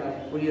ஊற்றினாலே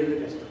புரியறது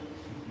கஷ்டம்.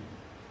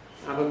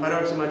 அப்போ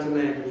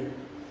பரோட்சமாச்சுன்னா எப்படி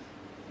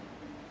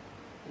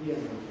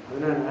புரியாது?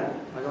 அதனால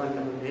பகவான்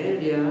நம்ம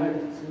நேரடியாக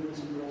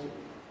சிம்பிளா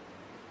சொல்றோம்.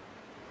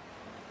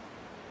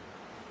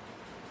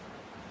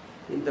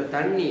 இந்த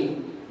தண்ணி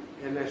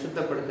என்னை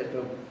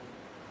சுத்தப்படுத்தட்டும்.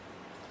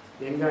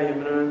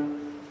 வெங்காயம்னா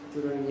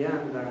துவங்கிய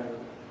அந்த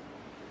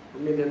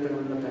புண்ணியத்தில்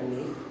உள்ள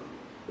தண்ணி,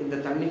 இந்த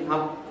தண்ணி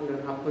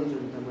அப்புன்னு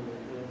சொல்லி தமிழ்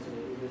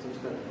இது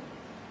சம்ஸ்கிருதம்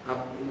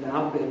அப், இந்த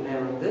ஆப் என்ன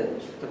வந்து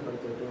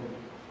சுத்தப்படுத்தட்டும்.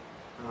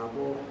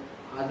 அப்போ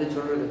அது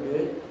சொல்றதுக்கு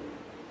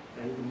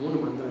 2-3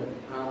 மந்திரம்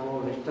இருக்கு. ஆமோ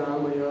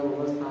விஷ்டாமயோ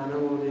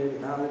உபஸ்தானமோ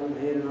விதாதனம்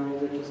நேரணாய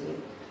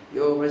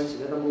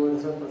யோகமோ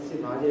ரசப்பசி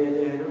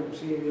பாஜேதேனம்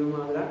ஸ்ரீ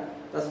மாதிரி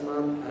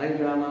தஸ்மாத்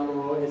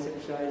அரங்கிராமோ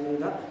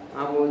சிக்ஷாயுதா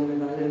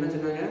ஆமோஜனதான என்ன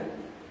சொன்னாங்க?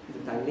 இந்த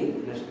தண்ணி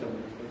என்ன சுத்தம்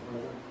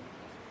பண்ணுறது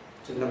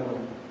சொல்ல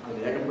போனோம். அது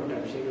ஏகப்பட்ட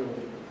விஷயங்கள்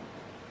வந்து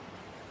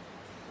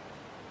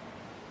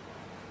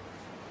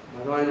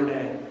பகவானுடைய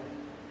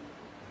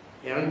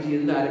இறஞ்சி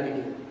இருந்து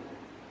ஆரம்பிக்குது.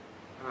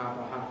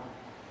 ஆஹா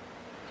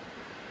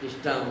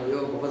இஷ்டாமயோ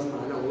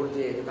உபஸ்தான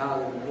ஊர்ஜே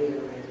தாதனை.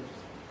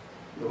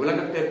 இந்த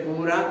உலகத்தை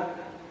பூரா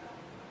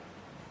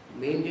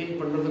மெயின்டைன்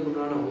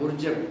பண்றதுக்குண்டான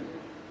ஊர்ஜம்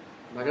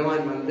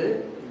பகவான் வந்து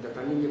இந்த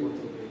தண்ணிக்கு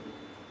கொடுத்துருக்கு.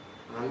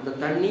 அந்த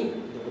தண்ணி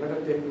இந்த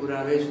உலகத்தை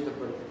பூராவே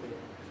சுத்தப்படுத்துது.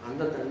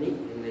 அந்த தண்ணி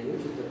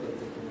என்னையும்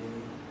சுத்தப்படுத்துது.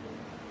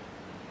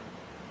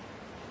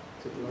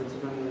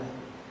 சொன்னாங்களா?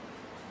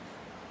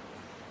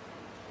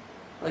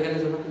 அதுக்கு என்ன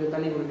சொன்னா? இந்த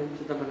தண்ணி கொடுங்க,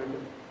 சுத்தம்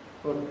பண்ணட்டும்,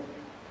 போதும்.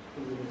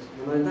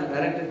 இந்த மாதிரி தான்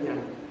டைரக்டர்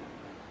ஞானம்.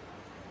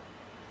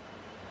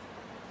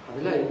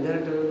 அதில்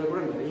இன்டைரக்டர் இருந்தால்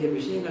கூட நிறைய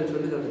விஷயங்கள்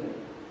சொல்லுது. அதில்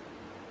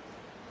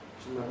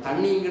சும்மா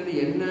தண்ணிங்கிறது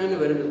என்னன்னு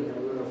வருது,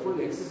 அதோட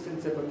ஃபுல்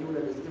எக்ஸிஸ்டன்ஸை பற்றி உள்ள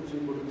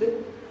டிஸ்கிரிப்ஷன் கொடுத்து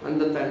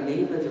அந்த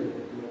தண்ணின்னு தான் சொல்லுது.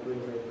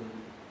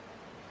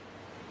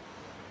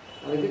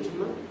 அதுக்கு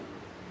சும்மா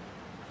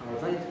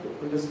அவ்வளோதான்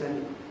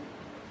அண்டர்ஸ்டாண்டிங்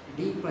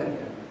டீப்பாக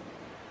இருக்காங்க.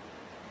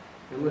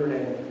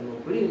 நம்ம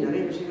புரியுது,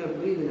 நிறைய விஷயங்கள்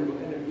புரியுது,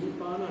 நமக்கு அந்த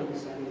டீப்பான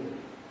அண்டர்ஸ்டாண்டிங்.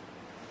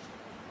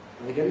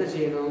 அதுக்கு என்ன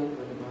செய்யணும்?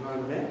 அது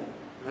பகவானோட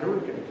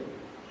அருள் கிடைக்கும்.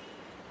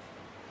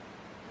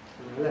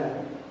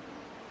 அதனால்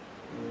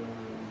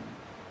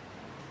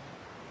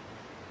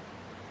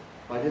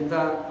பதித்த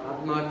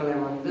ஆத்மாக்களை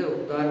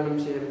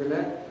உத்தாரணம் செய்யறதுல,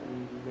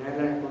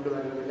 மேலே கொண்டு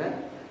வர்றதுல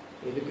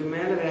இதுக்கு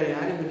மேலே வேற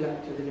யாரும் இல்லை.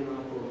 சைதன்ய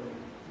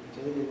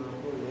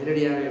மகாபிரபு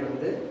நேரடியாகவே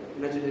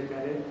என்ன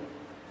சொல்லியிருக்காரு?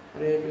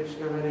 ஹரே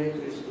கிருஷ்ணா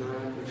கிருஷ்ணா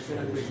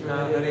கிருஷ்ணா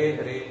ஹரே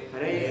ஹரே,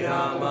 ஹரே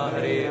ராம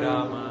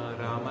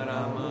ராம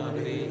ராம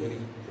ஹரே ஹரே.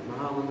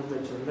 மகாமந்திரத்தை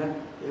சொல்ல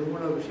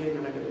எவ்வளோ விஷயம்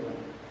நடக்குது.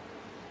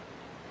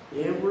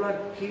 எவ்வளோ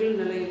கீழ்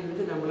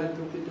நிலையிலிருந்து நம்மளை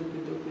தூக்கி தூக்கி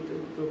தூக்கி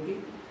தூக்கி தூக்கி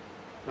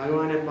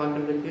பகவானை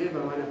பார்க்கறதுக்கு,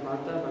 பகவானை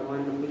பார்த்தா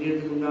பகவானை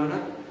புரியறதுக்கு உண்டான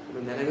அந்த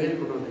நிலவேறு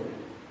கொண்டு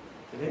வந்திருக்காங்க.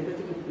 நிறைய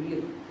பேருக்கு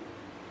புரியுது.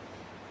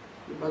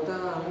 பார்த்தா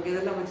அவங்க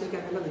இதெல்லாம்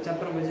வச்சிருக்காங்கல்ல, அந்த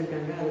சப்பரம்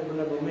வச்சிருக்காங்க,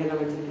 அதுக்குள்ள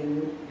பொம்மையெல்லாம்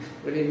வச்சிருக்காங்க,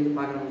 வெளியிருந்து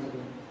பார்க்க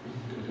வச்சிருக்காங்க.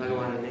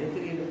 பகவானே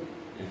தெரியல.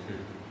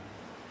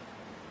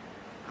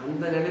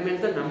 அந்த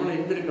நிலைமையில தான் நம்மளும்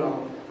இருந்திருக்கோம்.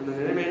 அந்த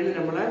நிலைமையிலிருந்து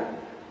நம்மளை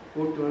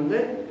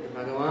கூட்டு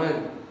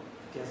பகவான்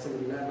வித்தியாசம்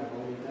இல்லை,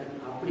 பகவான் இல்லை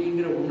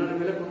அப்படிங்கிற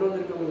உணர்வுகளை கொண்டு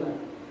வந்திருக்கோம்ல.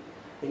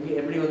 எங்கே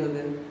எப்படி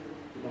வந்தது?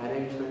 இந்த ஹரே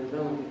கிருஷ்ணன்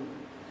தான் வந்து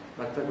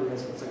பக்தர்களுடைய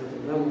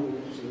சத்சங்கத்தில் தான்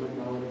வந்து ஸ்ரீமத்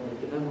பாகவதம்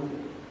படிக்க தான் வந்து.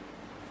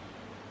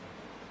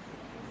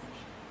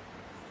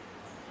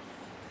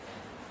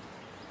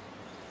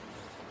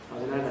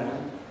 அதனால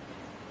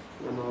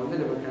நம்ம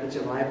நம்ம கிடைச்ச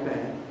வாய்ப்பை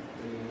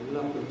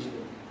நல்லா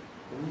புரிஞ்சுக்கணும்.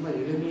 ரொம்ப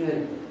எளிமையாக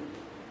இருக்கு,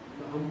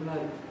 ரொம்ப ஹம்பிளாக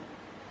இருக்கு.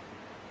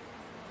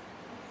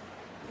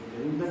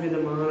 எந்த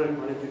விதமான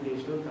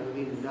குவாலிஃபிகேஷனும்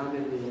தகுதி இல்லாமல்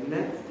இருந்தது. என்ன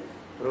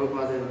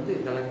பிரபுபாதர்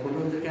இதெல்லாம்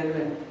கொண்டு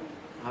வந்திருக்காங்களே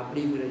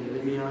அப்படிங்கிற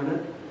எளிமையான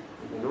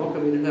அந்த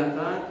நோக்கம் இருந்தால்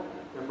தான்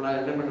நம்மளால்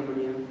என்ன பண்ண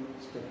முடியும்?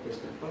 ஸ்டெப் பை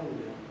ஸ்டெப்பாக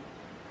முடியும்.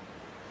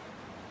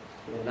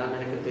 இதெல்லாம்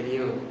எனக்கு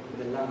தெரியும்,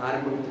 இதெல்லாம்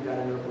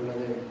ஆரம்பத்துக்காரங்களுக்கு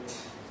உள்ளது,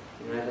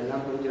 நான்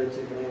இதெல்லாம் புரிஞ்சு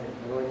வச்சிருக்கேன்,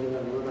 பகவத்கீதை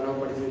 100 தடவை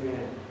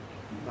படிச்சிருக்கேன்,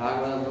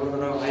 பாகவதம் 100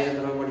 தடவை 1000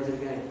 தடவை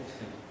படிச்சிருக்கேன்,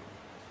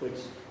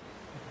 போச்சு.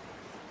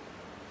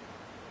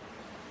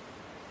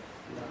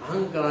 இந்த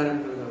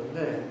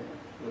அகங்காரன்றதை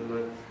நம்ம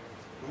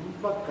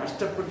ரொம்ப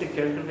கஷ்டப்பட்டு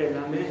கேட்கறது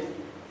எல்லாமே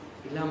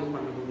இல்லாமல்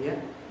பண்ணக்கூடிய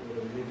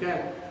ஒரு மிக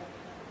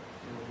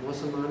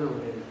மோசமான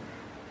ஒரு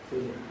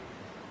ஃபீலிங்.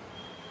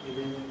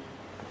 இது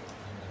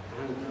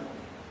அகங்காரம்.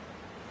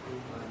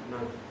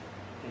 நான்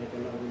எனக்கு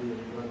எல்லாம்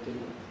முடியும்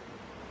தெரியும்.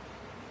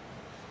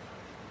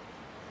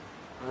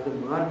 அது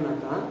மாறினா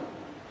தான்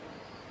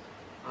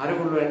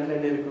அறிவுள்ள இடத்துல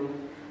என்ன இருக்கும்?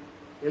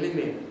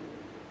 எளிமை.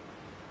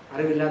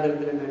 அறிவில்லாத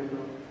இடத்துல என்ன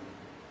இருக்கும்?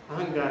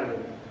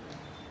 அகங்காரம்.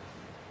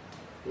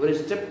 ஒரு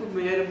ஸ்டெப்பு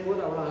மேலும்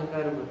போது அவ்வளோ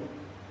அகங்காரம் வரும்.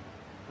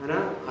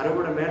 ஆனால்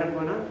அறிவோட மேலே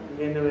போனால்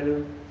இங்கே என்ன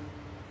வரும்?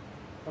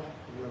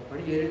 இவ்வளோ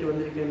படி ஏறிட்டு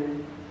வந்திருக்கேன்னு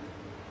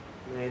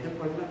நான் எதுவும்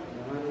பண்ணல,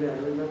 நாங்களே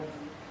அறிவு தான்.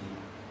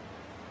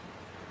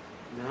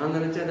 நான்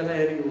நினச்சா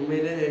அதெல்லாம் ஏறி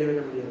உண்மையிலே ஏறி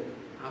விட முடியாது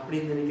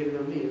அப்படின்னு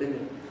நினைக்கிறது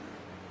எளிமை.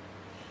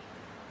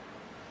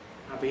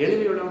 அப்போ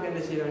எளிமை உள்ளவங்க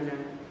என்ன செய்வாங்க?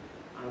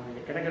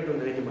 அவங்க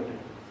கிடைக்கட்டும் நினைக்க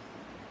மாட்டாங்க.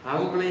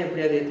 அவங்களையும்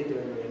எப்படியாவது ஏற்றிட்டு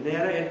வருவாங்க. என்ன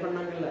யாரும் ஹெல்ப்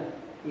பண்ணாங்கல்ல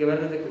இங்கே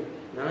வர்றதுக்கு,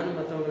 நானும்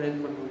மற்றவங்களை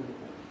ஹெல்ப் பண்ண முடியும்.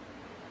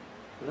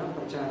 அதுதான்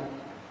பிரச்சாரம்.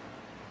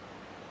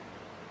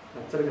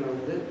 பக்தர்களை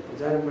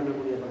பிரச்சாரம்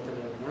பண்ணக்கூடிய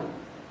பக்தர்கள் தான்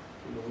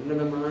இந்த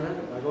உன்னதமான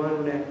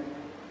பகவானுடைய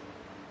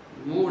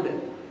மூடு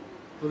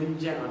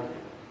புரிஞ்ச ஆளுங்க.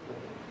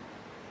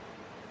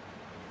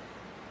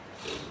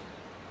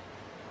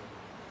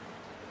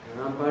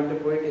 நான் பாட்டு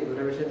போயிட்டு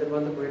இந்த விஷயத்தை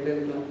பார்த்து போயிட்டே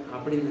இருக்கலாம்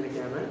அப்படின்னு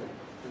நினைக்காம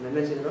நம்ம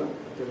என்ன செய்யறோம்?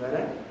 அது வேற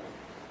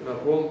நம்ம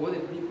போகும்போது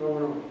இப்படி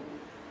போகணும்,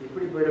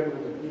 இப்படி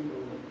போயிடக்கூடாது, இப்படி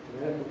போகணும்,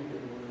 வேற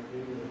கூட்டிட்டு போகணும்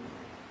அப்படின்னு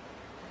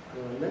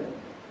அது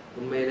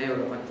உண்மையிலே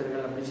ஒரு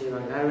பக்தர்கள் அப்படி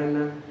செய்வாங்க. காரணம்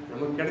என்ன?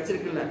 நமக்கு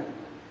கிடைச்சிருக்குல்ல.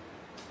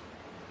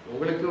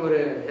 உங்களுக்கு ஒரு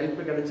ஹெல்ப்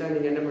கிடைச்சா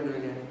நீங்க என்ன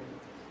பண்ணுவீங்க?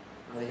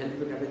 அது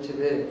ஹெல்ப்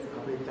கிடைச்சது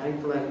அப்படி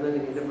தேங்க்ஃபுல்லா இருந்தால்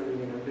நீங்க என்ன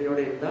பண்ணுவீங்க? நன்றியோட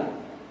இருந்தால்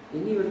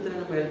இனி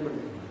ஒருத்தர் நம்ம ஹெல்ப்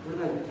பண்ணுவீங்க.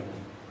 அதுதான்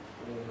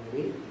அதே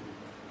மாதிரி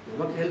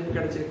நமக்கு ஹெல்ப்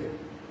கிடைச்சிருக்கு.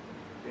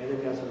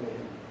 வேதவியாசனுடைய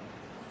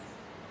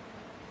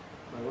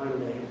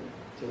பகவானுடைய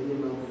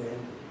சைதன்யமாவுடைய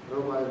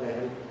பிரபுபாதனுடைய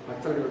ஹெல்ப்,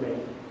 பக்தர்களுடைய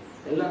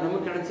எல்லாம்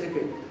நமக்கு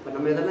கிடைச்சிருக்கு. இப்போ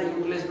நம்ம இதெல்லாம்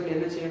யூட்டிலைஸ் பண்ணி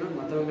என்ன செய்யணும்?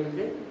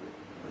 மற்றவங்களுக்கு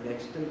அதை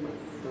எக்ஸ்டெண்ட்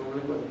பண்ணணும்,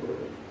 மற்றவங்களுக்கும் அதை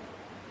கொடுக்கணும்,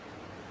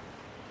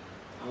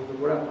 அவங்க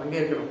கூட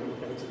பங்கேற்கணும்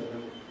நமக்கு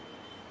கிடைச்சதெல்லாம்.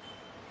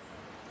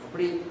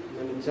 அப்படி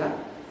நினைச்சா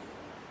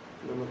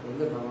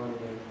நமக்கு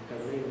பகவானுடைய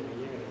கருணை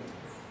நிறைய கிடைக்கும்.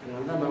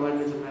 அதனால தான் பகவான்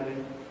என்ன சொன்னாரு?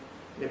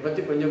 இதை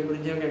பற்றி கொஞ்சம்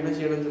புரிஞ்சவங்க என்ன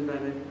செய்யணும்னு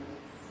சொன்னாரு?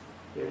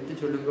 எடுத்து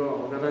சொல்லுங்கோ,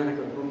 அவங்க தான்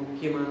எனக்கு ரொம்ப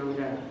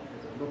முக்கியமானவங்க,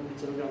 எனக்கு ரொம்ப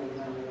பிடிச்சவங்க, அவங்க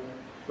தான், அவங்க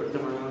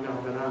பொருத்தமானவங்க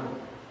அவங்க தான்.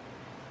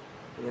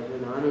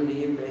 நானும்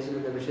நீயும் பேசின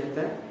இந்த விஷயத்த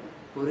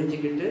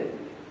புரிஞ்சுக்கிட்டு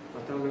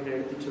மற்றவங்கள்ட்ட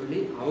எடுத்து சொல்லி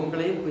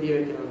அவங்களையும் புரிய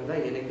வைக்கிறவங்க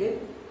தான் எனக்கு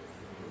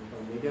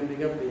மிக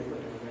மிக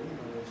பிரியப்பட்டவங்கன்னு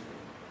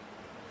ஆலோசிக்கிறேன்.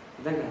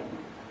 இதான்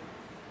காரணம்.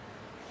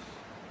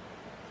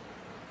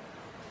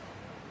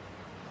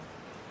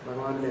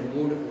 பகவானுடைய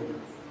மூடு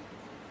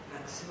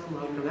மேக்சிமம்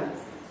ஆட்களை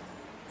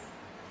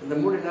அந்த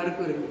மூடு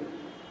எல்லாருக்கும் இருக்கு.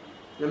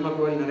 நம்ம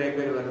கோயில் நிறைய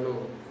பேர்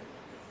வரணும்,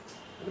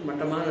 அது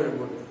மட்டமான ஒரு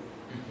மூடு.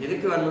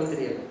 எதுக்கு வரணும்னு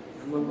தெரியல.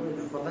 நம்ம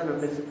கோயில் அப்போ தான் நம்ம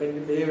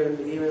பெரிய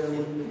வேலை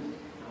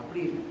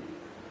அப்படி இல்லை.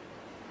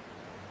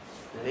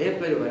 நிறைய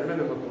பேர் வரணும்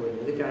நம்ம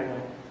கோவில். எதுக்காக?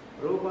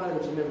 பிரபுபாத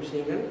சின்ன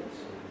விஷயங்கள்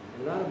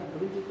எல்லாரும்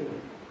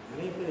புரிஞ்சுக்கணும்.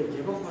 நிறைய பேர்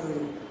ஜெபம்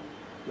பண்ணணும்.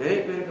 நிறைய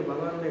பேருக்கு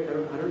பகவானுடைய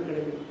அருள்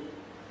கிடைக்கணும்.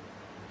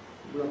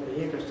 இவ்வளோ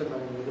பெரிய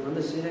கஷ்டப்படுங்க. இது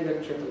வந்து ஸ்ரீரங்க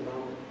க்ஷேத்திரம்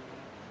தான்,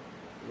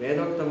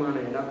 வேதோக்தமான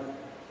இடம்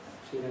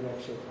ஸ்ரீரங்க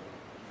க்ஷேத்திரம்.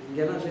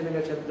 இங்கெல்லாம்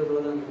ஸ்ரீரங்க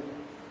க்ஷேத்திரத்துக்குள்ள தான்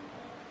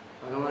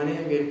பகவானே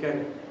அங்கே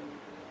இருக்காரு.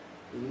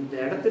 இந்த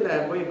இடத்துல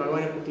போய்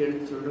பகவானை பற்றி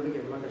எடுத்து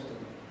சொல்றதுக்கு எவ்வளோ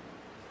கஷ்டம்.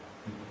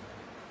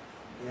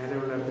 வேற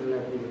உள்ள இடத்துல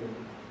அப்படி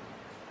இருக்கணும்.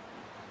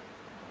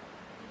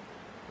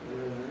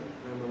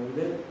 நம்ம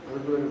வந்து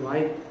அதுக்கு ஒரு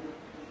வாய்ப்பு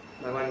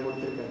பகவான்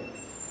கொடுத்துருக்காரு.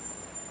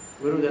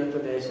 குரு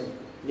தத்த தேசம்.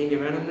 நீங்க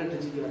வேணும்னு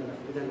டச்சுக்கு வரல,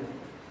 அப்படிதானே?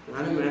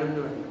 நானும்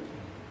வேணும்னு வரல,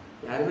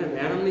 யாருமே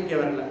வேணும்னு இங்கே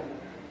வரல.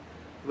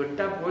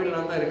 விட்டா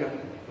போயிடலாம் தான் இருக்காங்க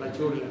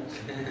லட்சூர்ல.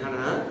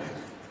 ஆனா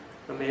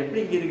நம்ம எப்படி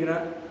இங்கே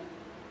இருக்கிறோம்?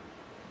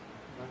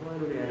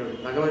 பகவானுடைய அருள்.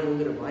 பகவான்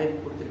வந்து ஒரு வாய்ப்பு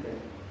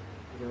கொடுத்துருக்காரு.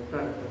 இங்கே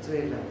உட்கார பிரச்சனை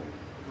இல்லை,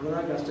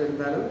 அவ்வளோதான் கஷ்டம்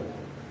இருந்தாலும்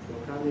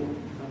உட்காந்து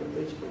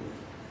பேச்சு பண்ணு.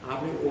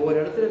 அப்படி ஒவ்வொரு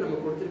இடத்துல நம்ம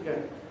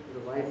கொடுத்துருக்காரு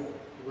ஒரு வாய்ப்பு.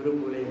 குரு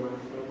மூலியமா,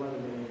 பிரபாத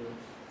மூலியமா,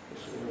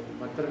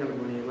 பக்தர்கள்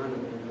மூலியமா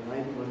நமக்கு அந்த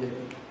வாய்ப்பு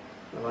வந்திருக்கு.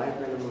 அந்த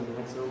வாய்ப்பை நம்ம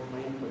மேக்ஸிமம்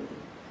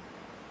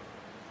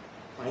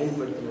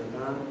பயன்படுத்தினா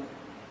தான்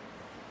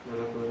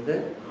நமக்கு வந்து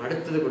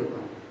அடுத்தது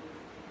கொடுப்பாங்க.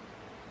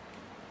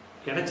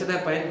 கிடைச்சதை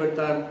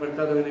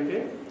பயன்படுத்தாதவனுக்கு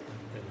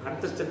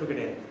அடுத்த ஸ்டெப்பு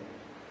கிடையாது.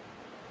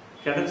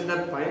 கிடைச்சதை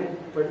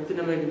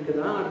பயன்படுத்தினவனுக்கு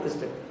தான் அடுத்த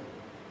ஸ்டெப்.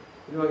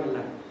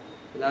 இதுவாங்கல்ல,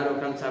 எல்லாரும்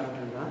உட்காந்து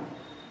சாப்பிட்டுருந்தா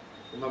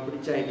நம்ம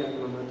பிடிச்ச ஐட்டம்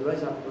நம்ம மெதுவாக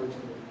சாப்பிட்டு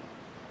வச்சுக்கணும்.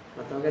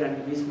 மற்றவங்க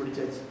 2 பீஸ்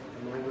முடிச்சாச்சு,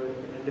 நாங்கள்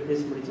 2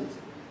 பீஸ் முடிச்சாச்சு.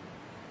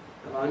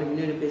 அப்போ அவனுக்கு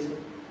இன்னொரு பீஸ்,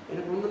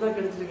 எனக்கு ஒன்று தான்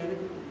கிடைச்சிருக்கு,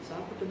 எனக்கு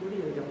சாப்பிட்டு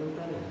முடியும், அதுக்கப்புறம்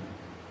தானே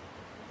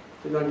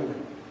சொல்லுவாங்கல்ல.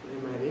 இதே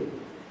மாதிரி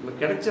நம்ம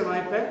கிடைச்ச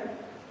வாய்ப்பை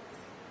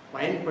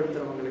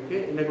பயன்படுத்துகிறவங்களுக்கு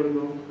என்ன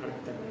கொடுக்கும்?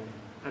 அடுத்த வாய்ப்பு,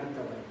 அடுத்த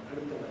வாய்ப்பு,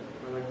 அடுத்த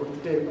வாய்ப்பு நம்ம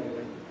கொடுத்துட்டே இருப்பாங்க.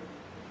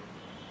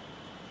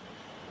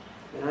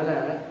 அதனால்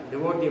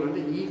டிவோட்டி வந்து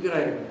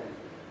ஈகராக இருக்கும்.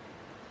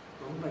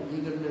 ரொம்ப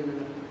ஈகர்னு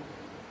என்ன?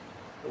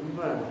 ரொம்ப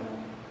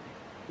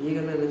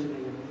ஈகர்னு என்ன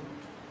சொல்லுவீங்க?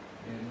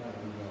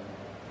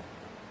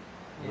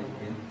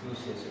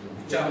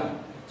 உற்சாகம்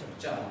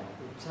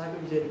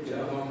இருக்கு.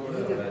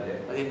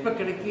 அது எப்ப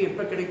கிடைக்கும்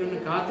எப்ப கிடைக்கும்னு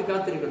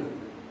காத்து இருக்கணும்.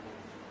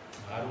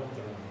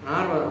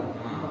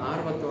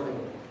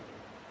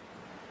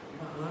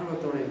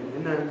 ஆர்வத்தோட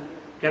என்ன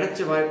கிடைச்ச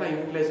வாய்ப்பா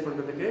யூட்டிலைஸ்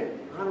பண்றதுக்கு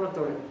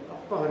ஆர்வத்தோட.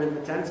 அப்போ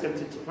அவருக்கு சான்ஸ்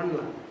கிடைச்சிச்சு,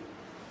 பண்ணலாம்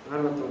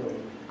ஆர்வத்தோட.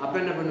 அப்ப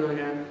என்ன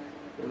பண்ணுவாங்க?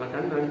 நம்ம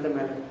கண் அடுத்த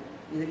மேல,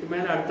 இதுக்கு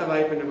மேல அடுத்த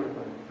வாய்ப்பு என்ன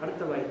கொடுப்பாங்க?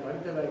 அடுத்த வாய்ப்பு,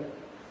 அடுத்த வாய்ப்பு.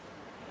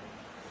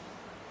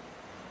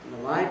 இந்த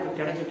வாய்ப்பு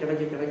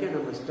கிடைக்க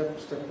நம்ம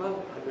ஸ்டெப்பா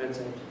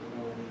அட்வான்ஸ் ஆகிட்டு.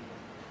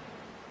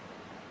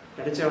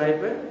 கிடைச்ச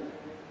வாய்ப்பு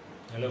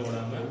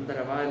அந்த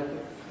வாய்ப்பு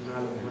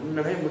நான்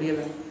பண்ணவே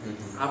முடியலை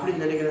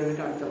அப்படின்னு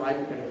நினைக்கிறவங்களுக்கு அடுத்த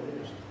வாய்ப்பு கிடைக்கிறது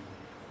கஷ்டம்.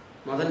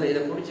 முதல்ல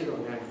இதை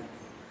பிடிச்சிக்கோங்க.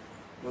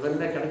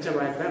 முதல்ல கிடைச்ச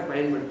வாய்ப்பை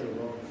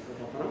பயன்படுத்திடுவோம்,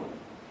 அதுக்கப்புறம்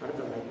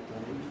அடுத்த வாய்ப்பு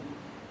தரணும்.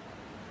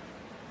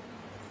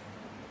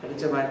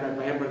 கிடைச்ச வாய்ப்பை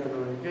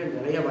பயன்படுத்துறவங்களுக்கு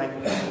நிறைய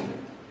வாய்ப்பு.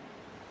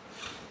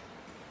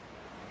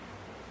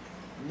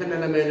 இந்த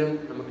நிலைமையிலும்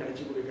நம்ம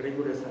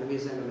கிடைக்கக்கூடிய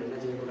சர்வீஸை நம்ம என்ன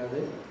செய்யக்கூடாது?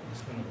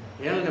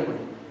 ஏளனம்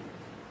பண்ணணும்.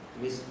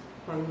 மிஸ்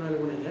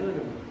பண்ணாலும் கூட ஏளனம்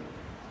பண்ணணும்.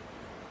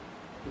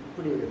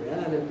 இப்படி ஒரு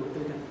வேலை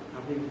கொடுத்துருக்கேன்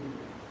அப்படின்னு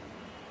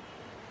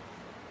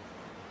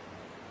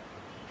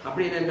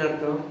என்ன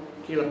அர்த்தம்?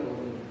 கீழே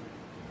போகணும்.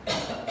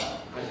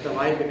 அடுத்த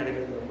வாய்ப்பு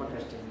கிடைக்கிறது ரொம்ப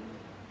கஷ்டம்.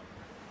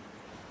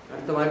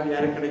 அடுத்த வாய்ப்பு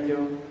யாருக்கு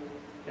கிடைக்கும்?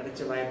 கிடைச்ச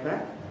வாய்ப்பை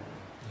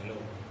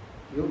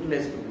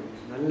யூட்டிலைஸ் பண்ணணும்.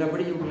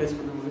 நல்லபடி யூட்டிலைஸ்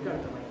பண்ணவங்களுக்கு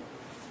அடுத்த வாய்ப்பு.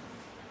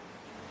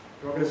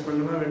 ப்ரோக்ரஸ்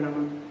பண்ணணுமா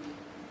வேண்டாமா?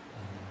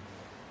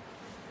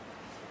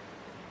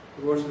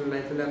 டிவோஷனல்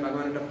லைஃப்ல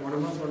பகவான்கிட்ட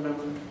போனோமா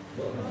சொல்லாமா?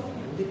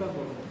 கண்டிப்பா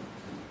போகணும்.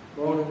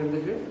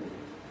 போகணுங்கிறதுக்கு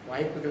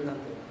வாய்ப்புகள்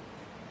தான் தேவை.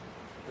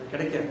 அது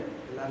கிடைக்காது,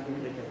 எல்லாருக்கும்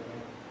கிடைக்காது.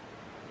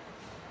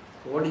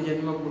 கோடி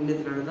ஜென்ம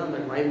புண்ணியத்தினால தான் அந்த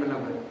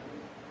வாய்ப்பெல்லாம் வரும்.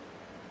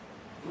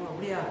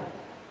 அப்படியா,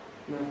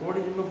 நான் கோடி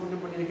ஜென்ம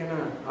புண்ணியம் பண்ணியிருக்கேனா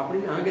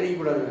அப்படின்னு ஆகரிக்க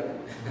கூடாது.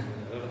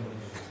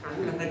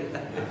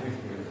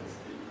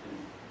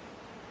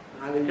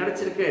 அது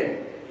கிடைச்சிருக்கு,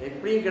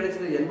 எப்படியும்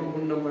கிடைச்சது. ஜென்ம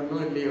புண்ணியம்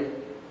பண்ணணும் இல்லையோ,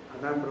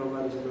 அதான்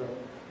பிரபாரி சொல்லுவார்.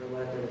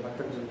 பிரபாரி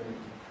பக்தன் சொன்னாங்க,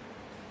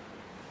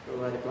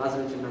 பிரபாரி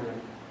கிளாஸில் சொன்னாங்க,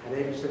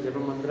 ஹரே கிருஷ்ண ஜெப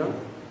மந்திரம்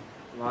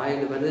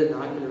வாயில் வருது,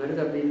 நாக்கில்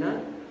வருது அப்படின்னா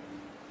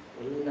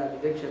எல்லா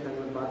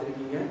விதக்ஷேத்திரங்களும்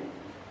பார்த்துருக்கீங்க,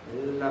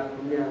 எல்லா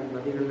புண்ணிய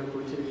நதிகளில்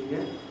குளிச்சிருக்கீங்க,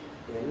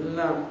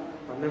 எல்லாம்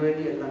பண்ண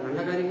வேண்டிய எல்லா நல்ல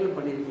காரியங்களும்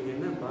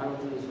பண்ணியிருக்கீங்கன்னு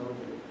பாகவத்தில் சொல்ல.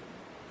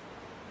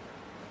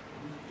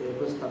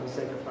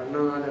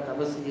 பண்ணாத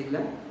தபசு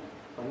இல்லை,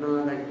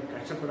 பண்ணாத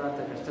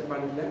கஷ்டப்படாத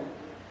கஷ்டப்பாடு இல்லை,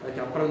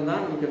 அதுக்கப்புறம்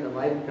தான் நமக்கு இந்த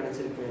வாய்ப்பு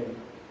கிடைச்சிருக்கு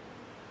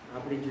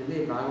அப்படின்னு சொல்லி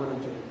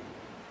பாகவதம் சொல்லு.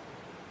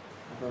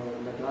 அப்போ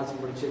இந்த கிளாஸ்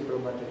முடிச்சு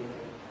பிரபாட்டு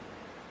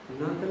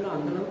நாங்கள்லாம்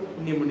அந்தளவுக்கு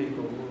புண்ணியம்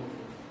பண்ணியிருக்கோமோ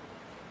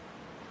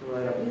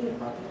அப்படியே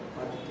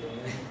பார்த்துட்டு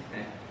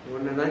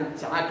ஒன்றுனா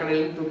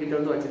சாக்கடையிலும் தூக்கிட்டு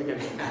வந்து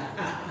வச்சிருக்கேன்.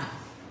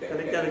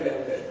 கிடைக்காது.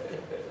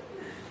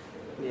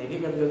 நீ எங்கே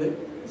கிடந்தது?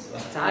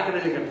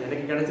 சாக்கடையில் கிடந்தது.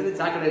 எனக்கு கிடைச்சது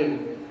சாக்கடையில்.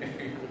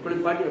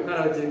 குளிப்பாட்டி உட்கார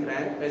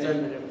வச்சிருக்கிறேன்.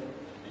 பேசாமல்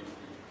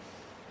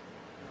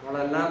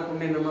அவ்வளோலாம்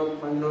புண்ணியம் நம்ம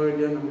பண்ண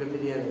வேண்டியது நமக்கு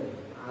தெரியாது.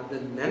 அதை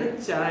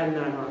நினச்சா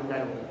என்ன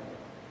அங்காரம்.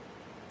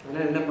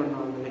 அதனால் என்ன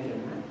பண்ணோம்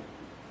நினைக்கிறேன்னா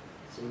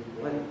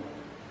சிம்பிளாக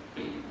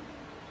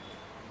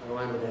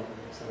பகவானுடைய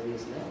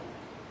சர்வீஸில்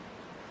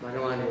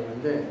பகவானை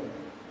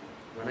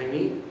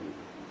வணங்கி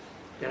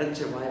கிடைச்ச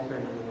வாய்ப்பை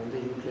நம்ம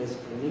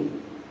யூட்டிலைஸ் பண்ணி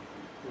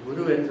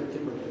குருவை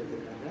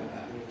திருப்திப்படுத்துறதுக்காக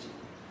முயற்சி.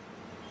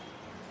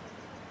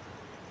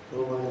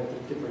 பகவானை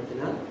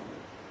திருப்திப்படுத்தினா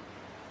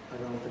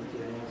பகவான் திருப்தி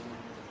அடையாது.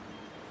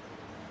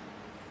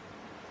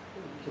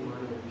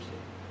 முக்கியமான ஒரு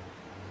விஷயம்.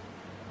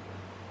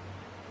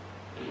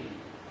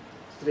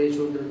 ஸ்திரீ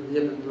சூத்திர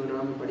திவ்யபந்து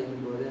நாம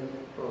படிக்கும்போது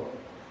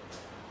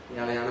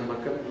ஏழையான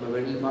மக்கள் நம்ம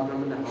வெளியில்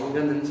பார்க்கணும்ல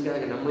அவங்க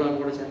நினச்சிக்காத நம்மளால்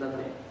கூட சேர்ந்தா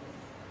தான்.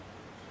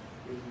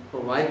 இப்போ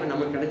வாய்ப்பு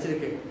நமக்கு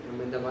கிடைச்சிருக்கு.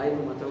 நம்ம இந்த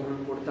வாய்ப்பு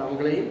மற்றவங்களுக்கு கொடுத்து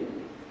அவங்களையும்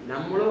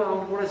நம்மளும்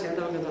அவங்க கூட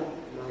சேர்ந்தவங்க தான்.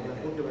 நம்ம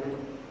கூப்பிட்டு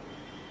வரணும்.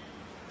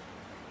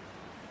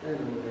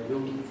 நம்மளுடைய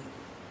டியூட்டி.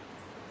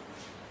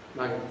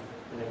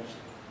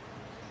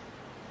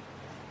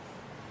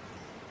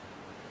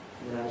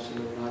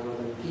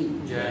 भागवतम की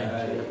जय।